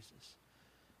you, Jesus.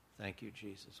 Thank you,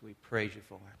 Jesus. We praise you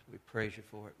for it. We praise you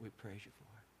for it. We praise you for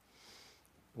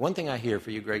it. One thing I hear for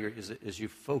you, Gregory, is you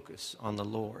focus on the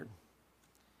Lord,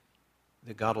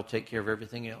 that God will take care of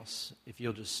everything else if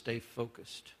you'll just stay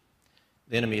focused.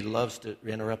 The enemy loves to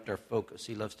interrupt our focus.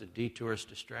 He loves to detour us,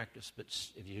 distract us, but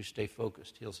if you stay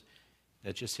focused,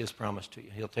 that's just his promise to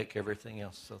you. He'll take care of everything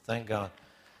else. So thank God.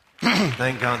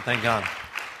 Thank God, thank God.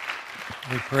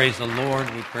 We praise the Lord,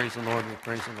 we praise the Lord, we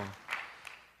praise the Lord.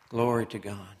 Glory to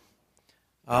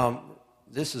God.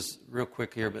 This is real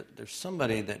quick here, but there's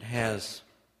somebody that has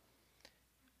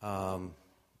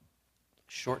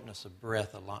shortness of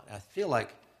breath a lot. I feel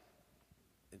like,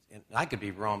 and I could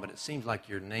be wrong, but it seems like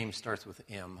your name starts with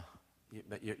M.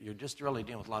 But you're just really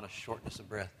dealing with a lot of shortness of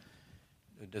breath.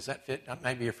 Does that fit?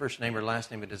 Maybe your first name or last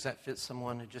name, but does that fit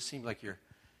someone? It just seems like you're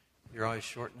always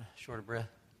short of breath.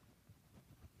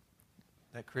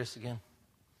 That Chris again?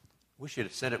 We should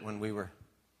have said it when we were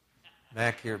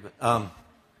back here, but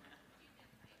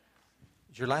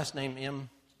is your last name M?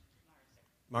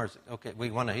 Marzik. Okay,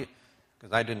 we want to hear,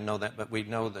 because I didn't know that, but we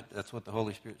know that that's what the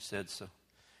Holy Spirit said. So,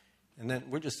 and then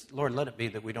we're just, Lord, let it be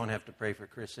that we don't have to pray for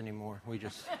Chris anymore. We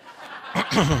just,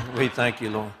 we thank you,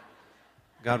 Lord.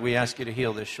 God, we ask you to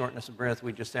heal this shortness of breath.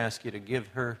 We just ask you to give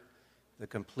her the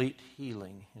complete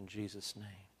healing in Jesus'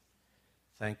 name.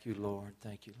 Thank you, Lord.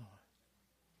 Thank you, Lord.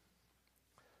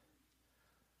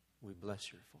 We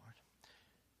bless you for it.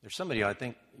 There's somebody, I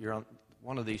think you're on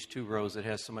one of these two rows that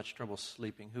has so much trouble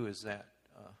sleeping. Who is that?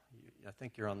 I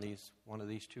think you're on one of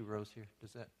these two rows here.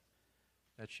 Does that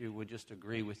that's you, we just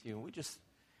agree with you. We just,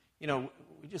 we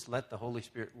just let the Holy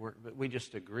Spirit work. But we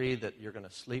just agree that you're going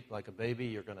to sleep like a baby.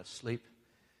 You're going to sleep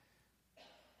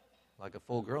like a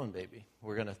full-grown baby.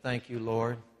 We're going to thank you,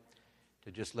 Lord,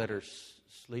 to just let her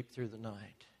sleep through the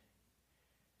night.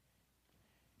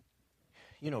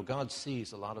 God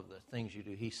sees a lot of the things you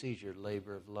do. He sees your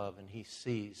labor of love, and He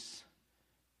sees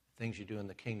things you do in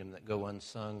the kingdom that go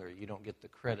unsung or you don't get the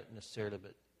credit necessarily,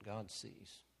 but God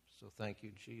sees. So thank you,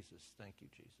 Jesus. Thank you,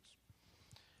 Jesus.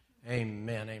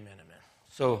 Amen, amen, amen.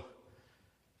 So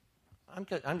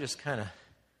I'm just kind of,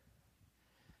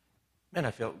 man,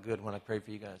 I felt good when I prayed for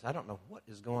you guys. I don't know what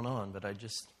is going on, but I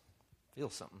just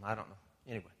feel something. I don't know.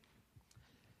 Anyway.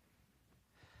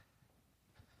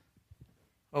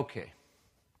 Okay.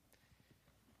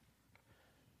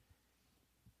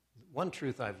 One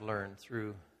truth I've learned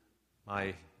through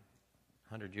my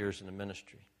 100 years in the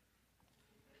ministry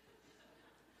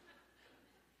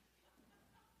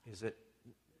is that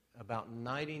about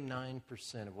 99%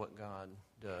 of what God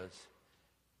does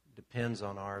depends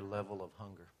on our level of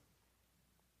hunger.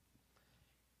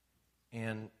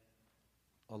 And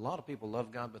a lot of people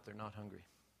love God, but they're not hungry.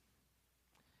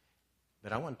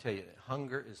 But I want to tell you that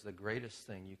hunger is the greatest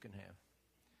thing you can have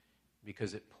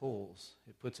because it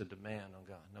puts a demand on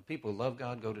God. Now, people who love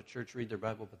God, go to church, read their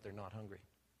Bible, but they're not hungry.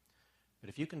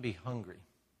 But if you can be hungry,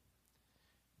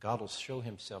 God will show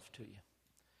Himself to you.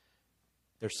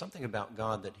 There's something about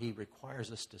God that He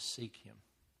requires us to seek Him.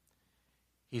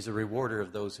 He's a rewarder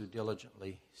of those who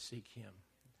diligently seek Him.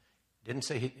 He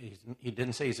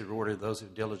didn't say He's a rewarder of those who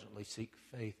diligently seek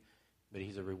faith, but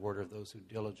He's a rewarder of those who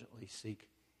diligently seek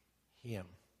Him.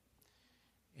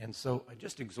 And so I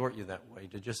just exhort you that way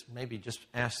to just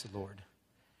ask the Lord,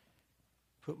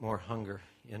 put more hunger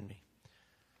in me.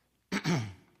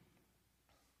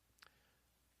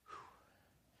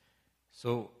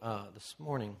 So this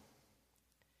morning,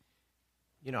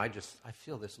 I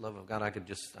feel this love of God. I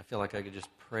feel like I could just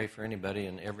pray for anybody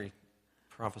and every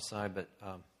prophesy, but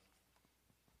how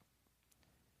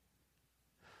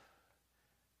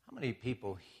many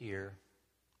people here,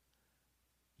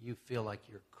 you feel like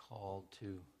you're called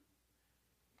to,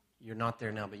 you're not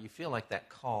there now, but you feel like that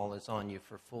call is on you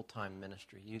for full-time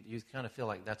ministry. You kind of feel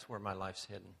like that's where my life's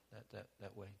heading,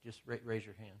 that way. Just raise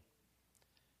your hand.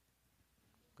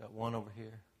 Got one over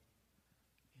here.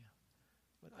 Yeah.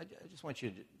 But I just want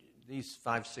you to, these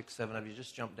 5, 6, 7 of you,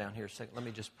 just jump down here a second. Let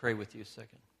me just pray with you a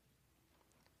second.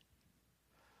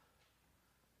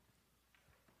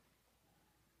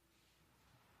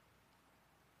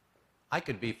 I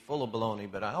could be full of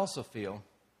baloney, but I also feel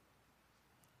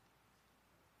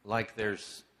like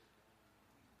there's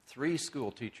 3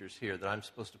 school teachers here that I'm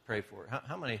supposed to pray for.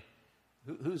 How many?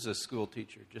 Who's a school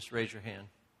teacher? Just raise your hand.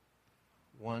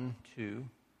 1, 2,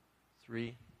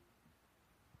 3,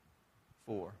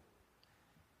 4.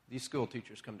 These school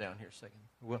teachers, come down here a second.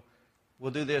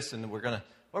 We'll do this, and what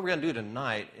we're going to do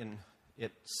tonight,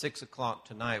 at 6 o'clock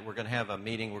tonight, we're going to have a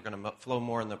meeting. We're going to flow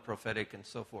more in the prophetic and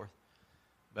so forth.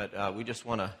 But we just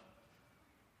want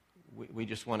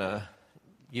to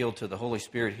yield to the Holy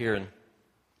Spirit here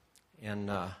and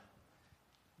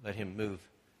let Him move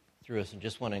through us. And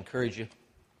just want to encourage you.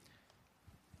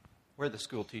 Where are the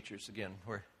school teachers again?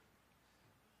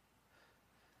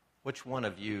 Which one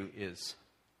of you is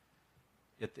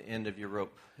at the end of your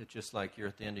rope? It's just like you're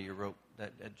at the end of your rope.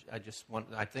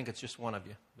 I think it's just one of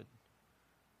you, but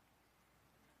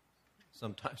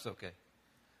sometimes okay.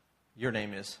 Your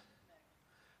name is.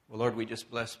 Well, Lord, we just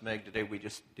bless Meg today. We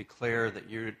just declare that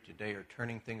you today are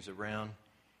turning things around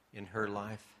in her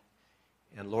life.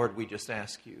 And Lord, we just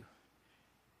ask you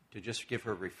to just give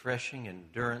her refreshing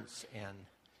endurance and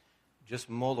just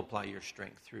multiply your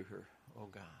strength through her, oh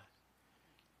God.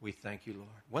 We thank you, Lord.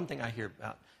 One thing I hear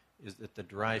about is that the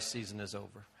dry season is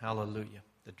over. Hallelujah.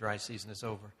 The dry season is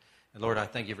over. And Lord, I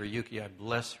thank you for Yuki. I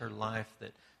bless her life.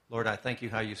 Lord, I thank you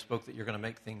how you spoke that you're going to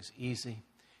make things easy.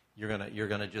 You're going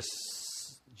to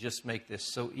just make this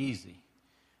so easy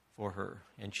for her.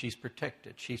 And she's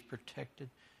protected. She's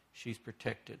protected. She's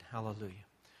protected. Hallelujah.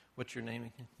 What's your name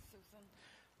again? Susan.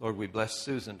 Lord, we bless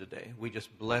Susan today. We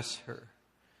just bless her.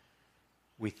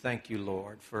 We thank you,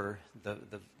 Lord, for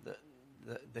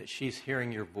that she's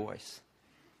hearing your voice.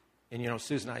 And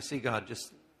Susan, I see God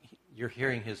you're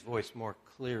hearing His voice more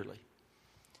clearly.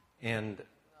 And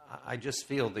I just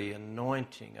feel the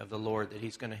anointing of the Lord that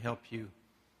He's going to help you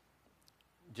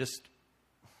just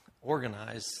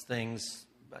organize things,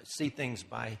 see things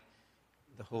by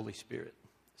the Holy Spirit.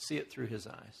 See it through His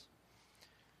eyes.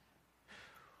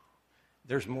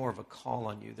 There's more of a call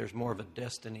on you. There's more of a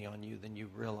destiny on you than you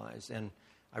realize. And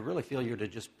I really feel you're to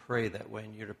just pray that way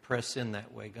and you're to press in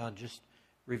that way. God, just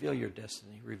Reveal your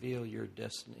destiny. Reveal your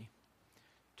destiny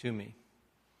to me.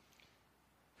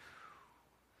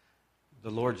 The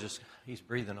Lord He's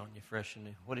breathing on you fresh and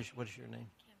new. What is your name?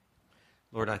 Kim.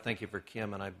 Lord, I thank you for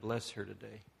Kim, and I bless her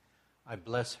today. I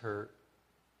bless her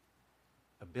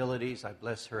abilities. I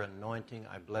bless her anointing.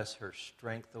 I bless her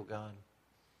strength, oh God.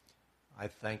 I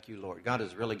thank you, Lord. God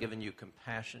has really given you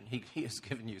compassion. He has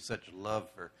given you such love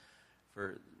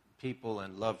for people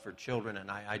and love for children,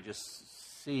 and I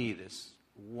just see this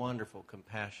wonderful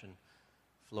compassion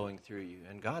flowing through you.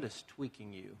 And God is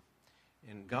tweaking you,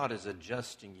 and God is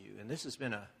adjusting you. And this has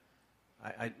been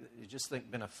I just think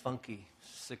been a funky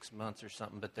 6 months or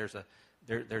something, but there's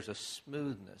a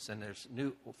smoothness, and there's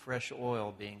new fresh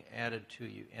oil being added to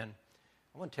you. And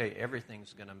I want to tell you,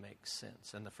 everything's going to make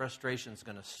sense, and the frustration's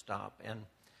going to stop, and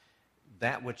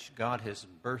that which God has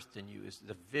birthed in you, is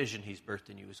the vision He's birthed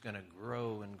in you, is going to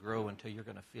grow and grow until you're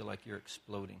going to feel like you're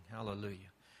exploding.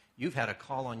 Hallelujah. You've had a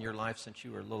call on your life since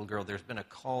you were a little girl. There's been a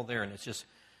call there, and it's just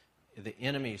the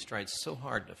enemy's tried so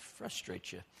hard to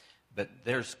frustrate you, but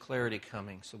there's clarity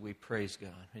coming, so we praise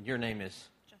God. And your name is?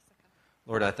 Jessica.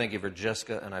 Lord, I thank you for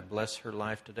Jessica, and I bless her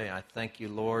life today. I thank you,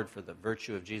 Lord, for the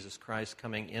virtue of Jesus Christ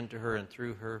coming into her and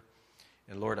through her.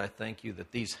 And Lord, I thank you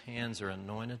that these hands are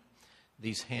anointed.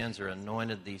 These hands are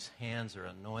anointed. These hands are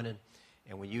anointed.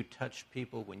 And when you touch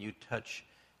people, when you touch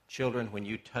children, when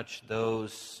you touch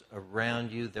those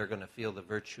around you, they're going to feel the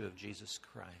virtue of Jesus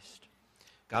Christ.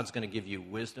 God's going to give you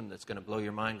wisdom that's going to blow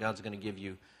your mind. God's going to give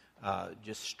you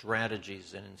just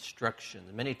strategies and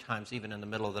instructions. Many times, even in the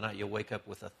middle of the night, you'll wake up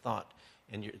with a thought,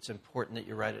 and it's important that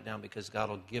you write it down, because God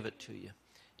will give it to you.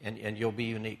 And you'll be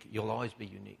unique. You'll always be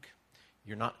unique.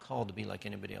 You're not called to be like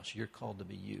anybody else. You're called to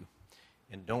be you.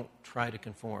 And don't try to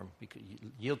conform. Because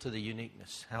yield to the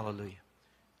uniqueness. Hallelujah.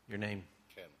 Your name?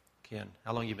 Ken. Ken.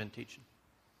 How long have you been teaching?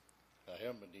 I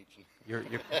haven't been teaching.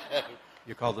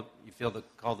 You're called you feel the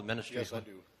call to ministry? Yes, I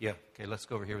do. Yeah. Okay, let's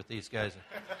go over here with these guys.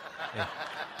 Yeah,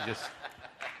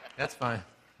 that's fine.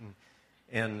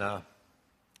 And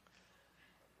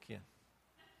Ken,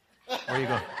 where are you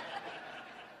going?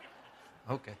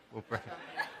 Okay, we'll pray.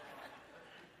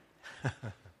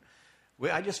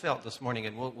 I just felt this morning,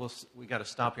 and we got to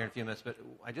stop here in a few minutes, but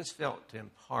I just felt to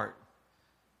impart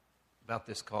about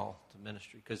this call to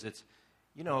ministry, because it's,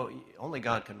 only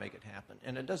God can make it happen.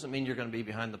 And it doesn't mean you're going to be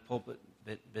behind the pulpit,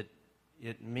 but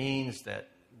it means that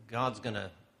God's going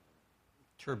to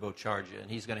turbocharge you, and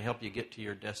He's going to help you get to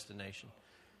your destination.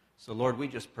 So, Lord, we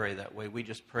just pray that way. We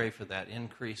just pray for that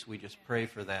increase. We just pray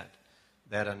for that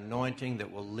anointing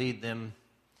that will lead them,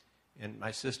 and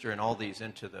my sister and all these,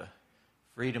 into the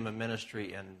freedom of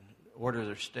ministry and order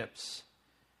their steps.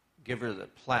 Give her the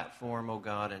platform, oh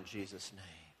God, in Jesus' name.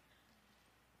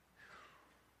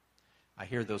 I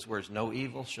hear those words, no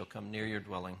evil shall come near your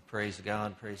dwelling. Praise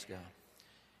God, praise God.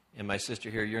 And my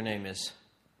sister here, your name is?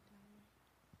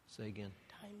 Say again.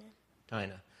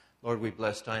 Tina. Lord, we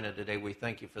bless Tina today. We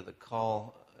thank you for the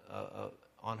call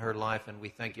on her life, and we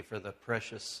thank you for the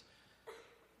precious.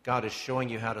 God is showing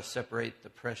you how to separate the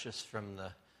precious from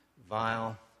the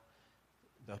vile,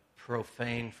 the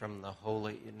profane from the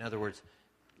holy. In other words,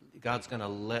 God's going to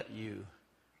let you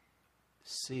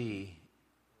see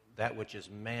that which is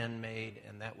man-made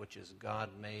and that which is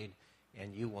God-made,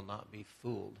 and you will not be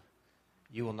fooled.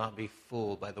 You will not be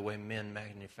fooled by the way men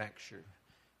manufacture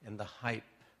and the hype,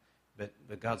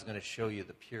 but God's going to show you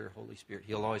the pure Holy Spirit.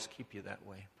 He'll always keep you that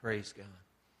way. Praise God.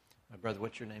 My brother,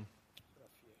 what's your name?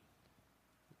 Raphael.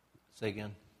 Say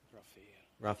again. Raphael.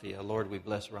 Raphael. Lord, we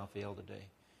bless Raphael today.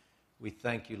 We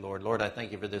thank you, Lord. Lord, I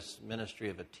thank you for this ministry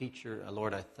of a teacher.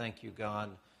 Lord, I thank you, God,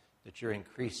 that you're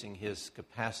increasing his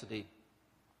capacity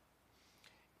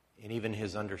and even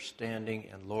his understanding.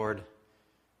 And Lord,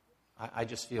 I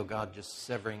just feel God just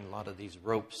severing a lot of these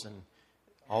ropes and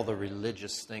all the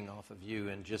religious thing off of you,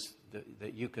 and just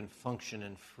that you can function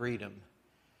in freedom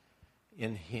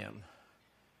in him.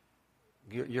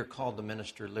 You're called to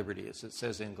minister liberty, as it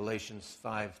says in Galatians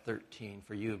 5:13,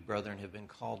 for you, brethren, have been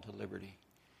called to liberty.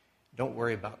 Don't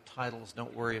worry about titles.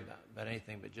 Don't worry about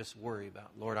anything, but just worry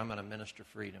about, Lord, I'm going to minister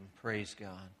freedom. Praise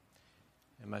God.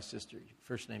 And my sister,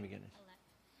 first name again is?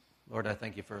 Lord, I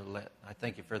thank you for Alette. I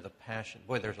thank you for the passion.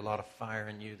 Boy, there's a lot of fire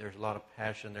in you. There's a lot of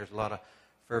passion. There's a lot of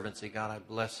fervency. God, I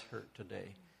bless her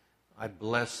today. I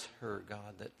bless her,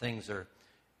 God, that things are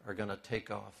going to take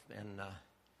off. And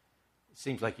it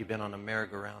seems like you've been on a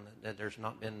merry-go-round, that there's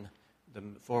not been the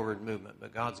forward movement.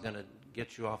 But God's going to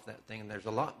get you off that thing. And there's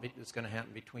a lot that's going to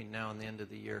happen between now and the end of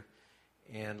the year.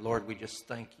 And, Lord, we just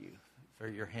thank you for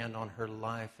your hand on her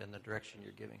life and the direction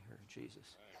you're giving her,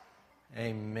 Jesus.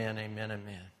 Amen, amen,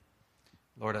 amen.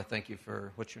 Lord, I thank you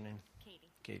for, what's your name? Katie.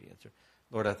 Katie, that's her.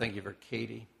 Lord, I thank you for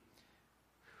Katie.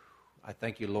 I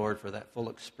thank you, Lord, for that full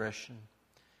expression.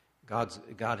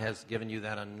 God has given you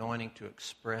that anointing to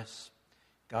express.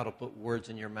 God will put words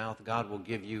in your mouth. God will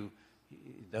give you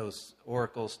those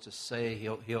oracles to say.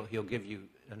 He'll give you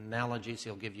analogies.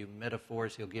 He'll give you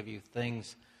metaphors. He'll give you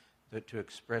things to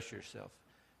express yourself.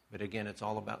 But again, it's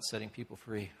all about setting people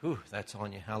free. Whew, that's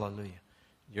on you. Hallelujah.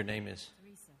 Your name is?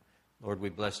 Teresa. Lord, we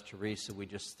bless Teresa. We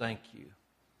just thank you.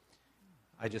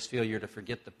 I just feel you're to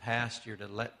forget the past. You're to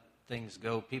let things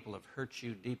go. People have hurt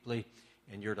you deeply,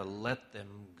 and you're to let them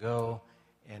go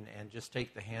and just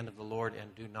take the hand of the Lord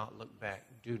and do not look back.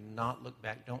 Do not look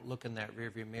back. Don't look in that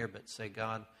rearview mirror, but say,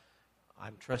 God,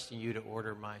 I'm trusting you to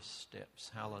order my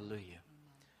steps. Hallelujah.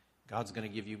 God's going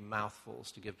to give you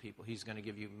mouthfuls to give people. He's going to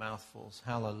give you mouthfuls.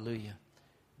 Hallelujah.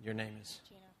 Your name is?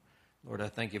 Gina. Lord, I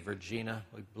thank you for Gina.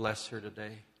 We bless her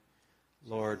today.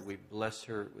 Lord, we bless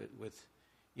her with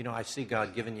I see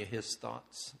God giving you his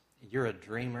thoughts. You're a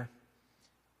dreamer.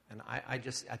 And I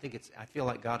feel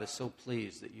like God is so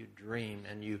pleased that you dream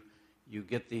and you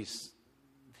get these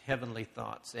heavenly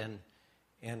thoughts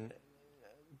and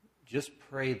just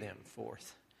pray them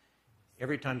forth.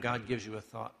 Every time God gives you a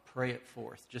thought, pray it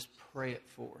forth. Just pray it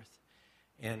forth.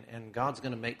 And God's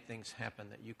going to make things happen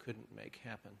that you couldn't make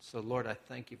happen. So, Lord, I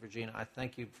thank you for Gina. I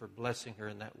thank you for blessing her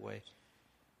in that way.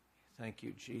 Thank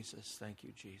you, Jesus. Thank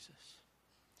you, Jesus.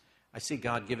 I see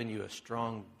God giving you a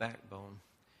strong backbone.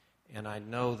 And I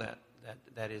know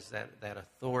that is that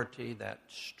authority, that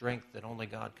strength that only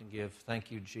God can give.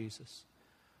 Thank you, Jesus.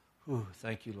 Whew,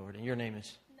 thank you, Lord. And your name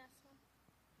is? Nessa.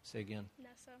 Say again.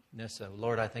 Nessa. Nessa.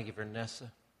 Lord, I thank you for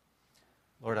Nessa.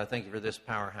 Lord, I thank you for this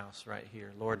powerhouse right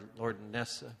here. Lord,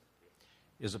 Nessa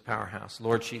is a powerhouse.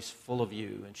 Lord, she's full of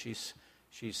you, and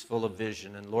she's full of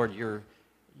vision. And Lord,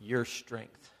 your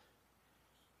strength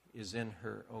is in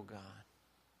her, oh God.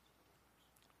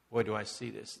 Boy, do I see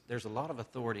this. There's a lot of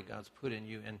authority God's put in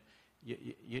you, and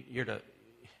you're to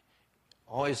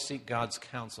always seek God's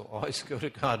counsel. Always go to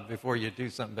God before you do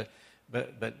something.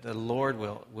 But the Lord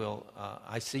will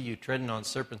I see you treading on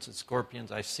serpents and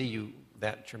scorpions. I see you,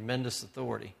 that tremendous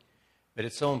authority. But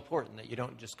it's so important that you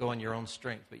don't just go in your own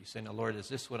strength, but you say, "No, Lord, is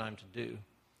this what I'm to do?"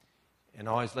 And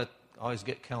always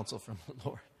get counsel from the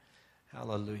Lord.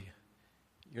 Hallelujah.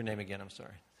 Your name again, I'm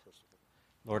sorry.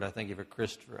 Lord, I thank you for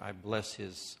Christopher. I bless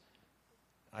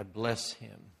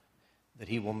him that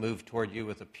he will move toward you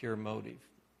with a pure motive.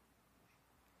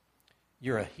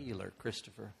 You're a healer,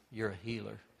 Christopher. You're a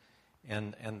healer.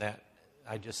 And that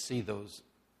I just see those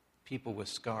people with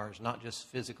scars, not just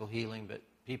physical healing, but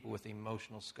people with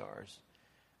emotional scars.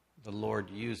 The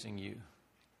Lord using you,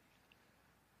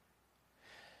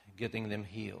 getting them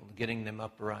healed, getting them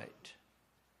upright.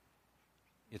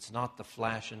 It's not the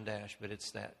flash and dash, but it's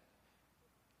that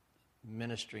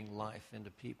ministering life into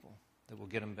people that will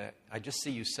get them back. I just see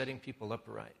you setting people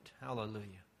upright.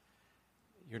 Hallelujah.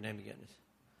 Your name again is?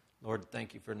 Lord,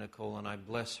 thank you for Nicole, and I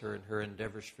bless her and her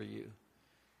endeavors for you.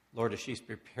 Lord, as she's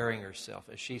preparing herself,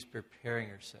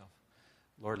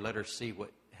 Lord, let her see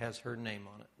what has her name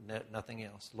on it, nothing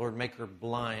else. Lord, make her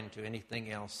blind to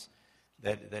anything else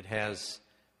that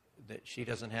she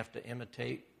doesn't have to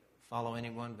imitate, follow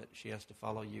anyone, but she has to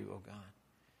follow you, oh God.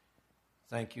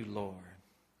 Thank you, Lord.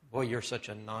 Boy, you're such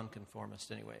a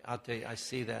nonconformist anyway. I'll tell you, I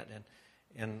see that.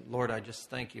 And Lord, I just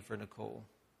thank you for Nicole,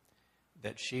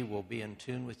 that she will be in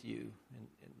tune with you.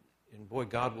 And boy,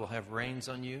 God will have reins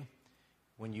on you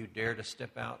when you dare to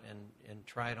step out and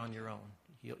try it on your own.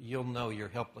 You'll know you're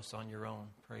helpless on your own.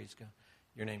 Praise God.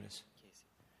 Your name is? Casey.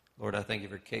 Lord, I thank you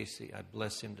for Casey. I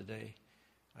bless him today.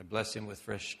 I bless him with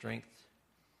fresh strength.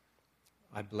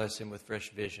 I bless him with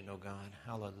fresh vision, oh God.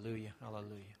 Hallelujah,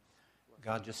 hallelujah.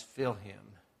 God, just fill him.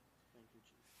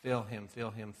 Fill him,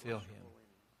 fill him, fill him.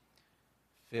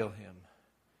 Fill him.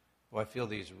 Oh, I feel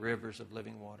these rivers of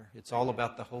living water. It's all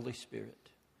about the Holy Spirit.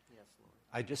 Yes, Lord.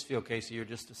 I just feel, Casey, you're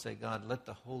just to say, God, let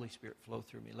the Holy Spirit flow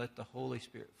through me. Let the Holy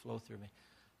Spirit flow through me.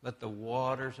 Let the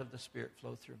waters of the Spirit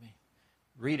flow through me.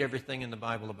 Read everything in the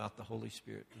Bible about the Holy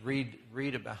Spirit. Read,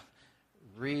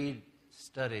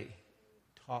 study,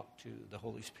 talk to the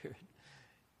Holy Spirit.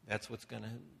 That's what's going to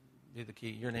be the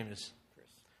key. Your name is? Chris.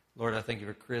 Lord, I thank you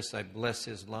for Chris. I bless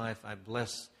his life. I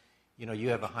bless, you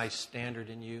have a high standard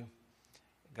in you.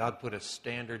 God put a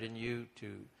standard in you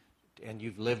and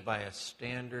you've lived by a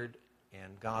standard,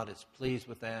 and God is pleased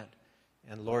with that.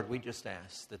 And Lord, we just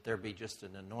ask that there be just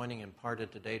an anointing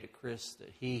imparted today to Chris,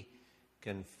 that he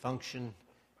can function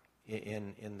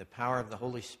in the power of the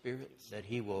Holy Spirit, that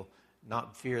he will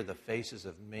not fear the faces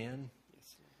of men.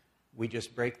 We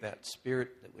just break that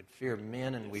spirit that would fear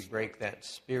men, and we break that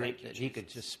spirit that he could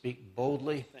just speak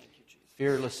boldly,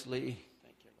 fearlessly,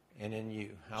 and in you.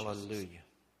 Hallelujah.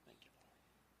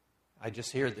 I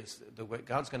just hear this. The way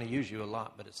God's going to use you a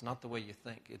lot, but it's not the way you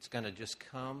think. It's going to just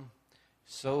come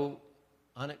so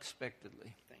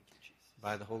unexpectedly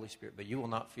by the Holy Spirit. But you will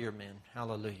not fear men.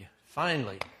 Hallelujah.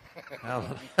 Finally.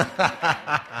 Hallelujah.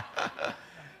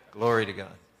 Glory to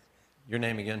God. Your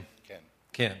name again? Ken.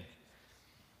 Ken.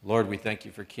 Lord, we thank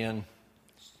you for Ken.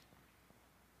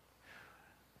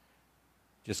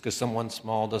 Just because someone's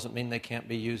small doesn't mean they can't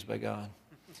be used by God.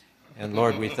 And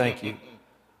Lord, we thank you.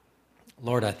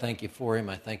 Lord, I thank you for him.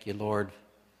 I thank you, Lord.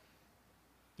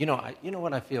 You know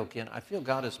what I feel, Ken? I feel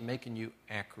God is making you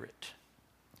accurate,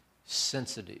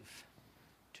 sensitive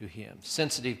to him,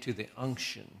 sensitive to the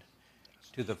unction,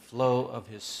 to the flow of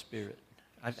his Spirit.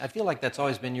 I feel like that's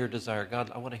always been your desire.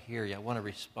 God, I want to hear you. I want to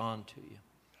respond to you.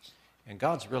 And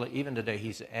God's really, even today,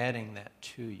 he's adding that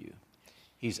to you.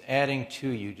 He's adding to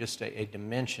you just a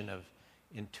dimension of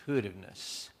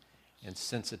intuitiveness and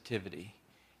sensitivity.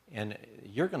 And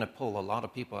you're going to pull a lot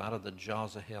of people out of the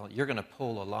jaws of hell. You're going to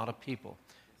pull a lot of people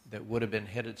that would have been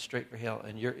headed straight for hell.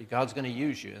 And God's going to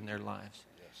use you in their lives.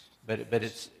 Yes.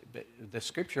 But the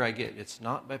scripture I get, it's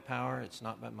not by power, it's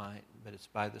not by might, but it's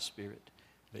by the Spirit.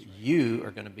 But you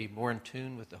are going to be more in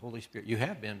tune with the Holy Spirit. You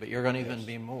have been, but you're going to even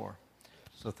be more.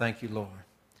 So thank you, Lord.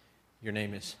 Your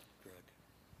name is?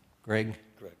 Greg.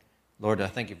 Greg. Lord, I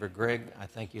thank you for Greg. I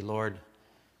thank you, Lord.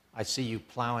 I see you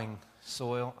plowing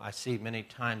soil. I see many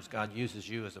times God uses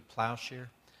you as a plowshare.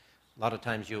 A lot of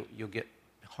times you'll get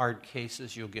hard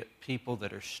cases. You'll get people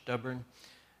that are stubborn,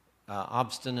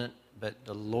 obstinate, but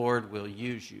the Lord will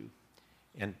use you.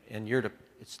 And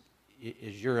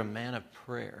you're a man of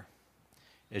prayer.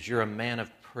 As you're a man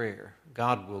of prayer,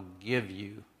 God will give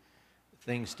you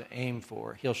things to aim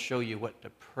for. He'll show you what to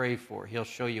pray for. He'll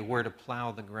show you where to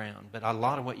plow the ground. But a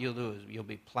lot of what you'll do is you'll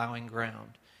be plowing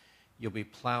ground. You'll be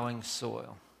plowing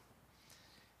soil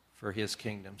for his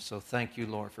kingdom. So thank you,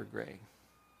 Lord, for Greg.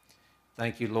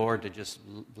 Thank you, Lord, to just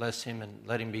bless him and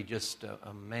let him be just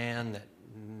a man that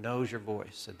knows your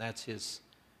voice. And that's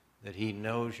that he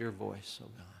knows your voice, oh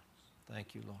God.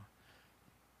 Thank you, Lord.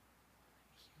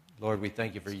 Lord, we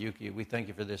thank you for Yuki. We thank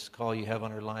you for this call you have on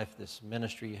her life, this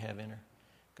ministry you have in her.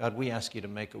 God, we ask you to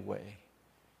make a way.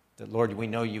 That, Lord, we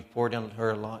know you've poured into her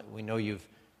a lot. We know you've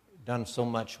done so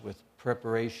much with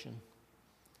preparation.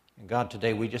 And God,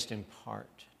 today we just impart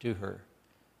to her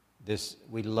this,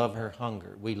 we love her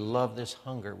hunger. We love this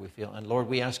hunger we feel. And Lord,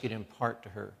 we ask you to impart to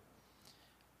her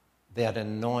that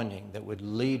anointing that would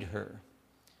lead her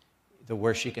to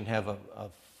where she can have a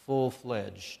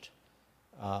full-fledged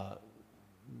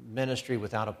ministry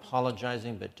without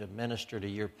apologizing, but to minister to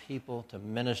your people, to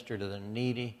minister to the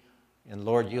needy. And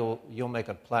Lord, you'll make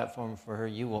a platform for her.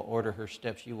 You will order her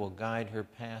steps. You will guide her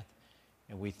path.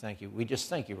 And we thank you. We just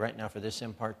thank you right now for this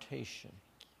impartation.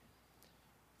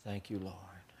 Thank you, Lord.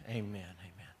 Amen.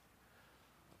 Amen.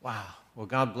 Wow. Well,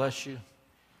 God bless you.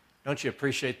 Don't you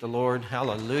appreciate the Lord?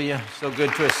 Hallelujah. So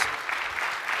good to us.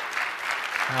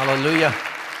 Hallelujah.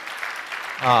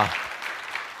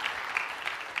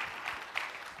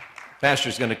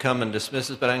 Pastor's going to come and dismiss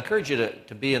us, but I encourage you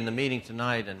to be in the meeting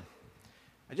tonight. And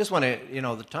I just want to,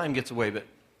 the time gets away, but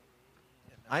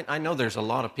I know there's a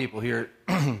lot of people here.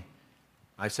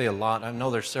 I say a lot. I know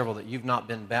there's several that you've not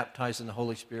been baptized in the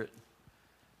Holy Spirit.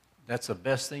 That's the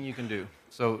best thing you can do.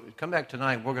 So come back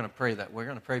tonight. We're going to pray that. We're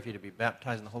going to pray for you to be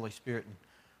baptized in the Holy Spirit. And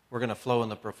we're going to flow in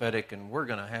the prophetic, and we're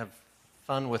going to have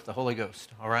fun with the Holy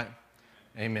Ghost. All right?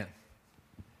 Amen.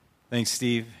 Thanks,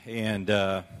 Steve. And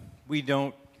we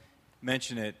don't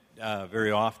mention it very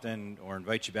often or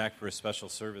invite you back for a special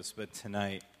service, but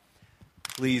tonight,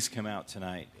 please come out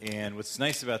tonight. And what's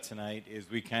nice about tonight is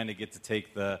we kind of get to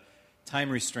take the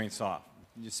time restraints off.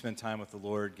 You just spend time with the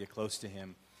Lord, get close to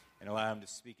him, and allow him to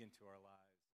speak into our lives.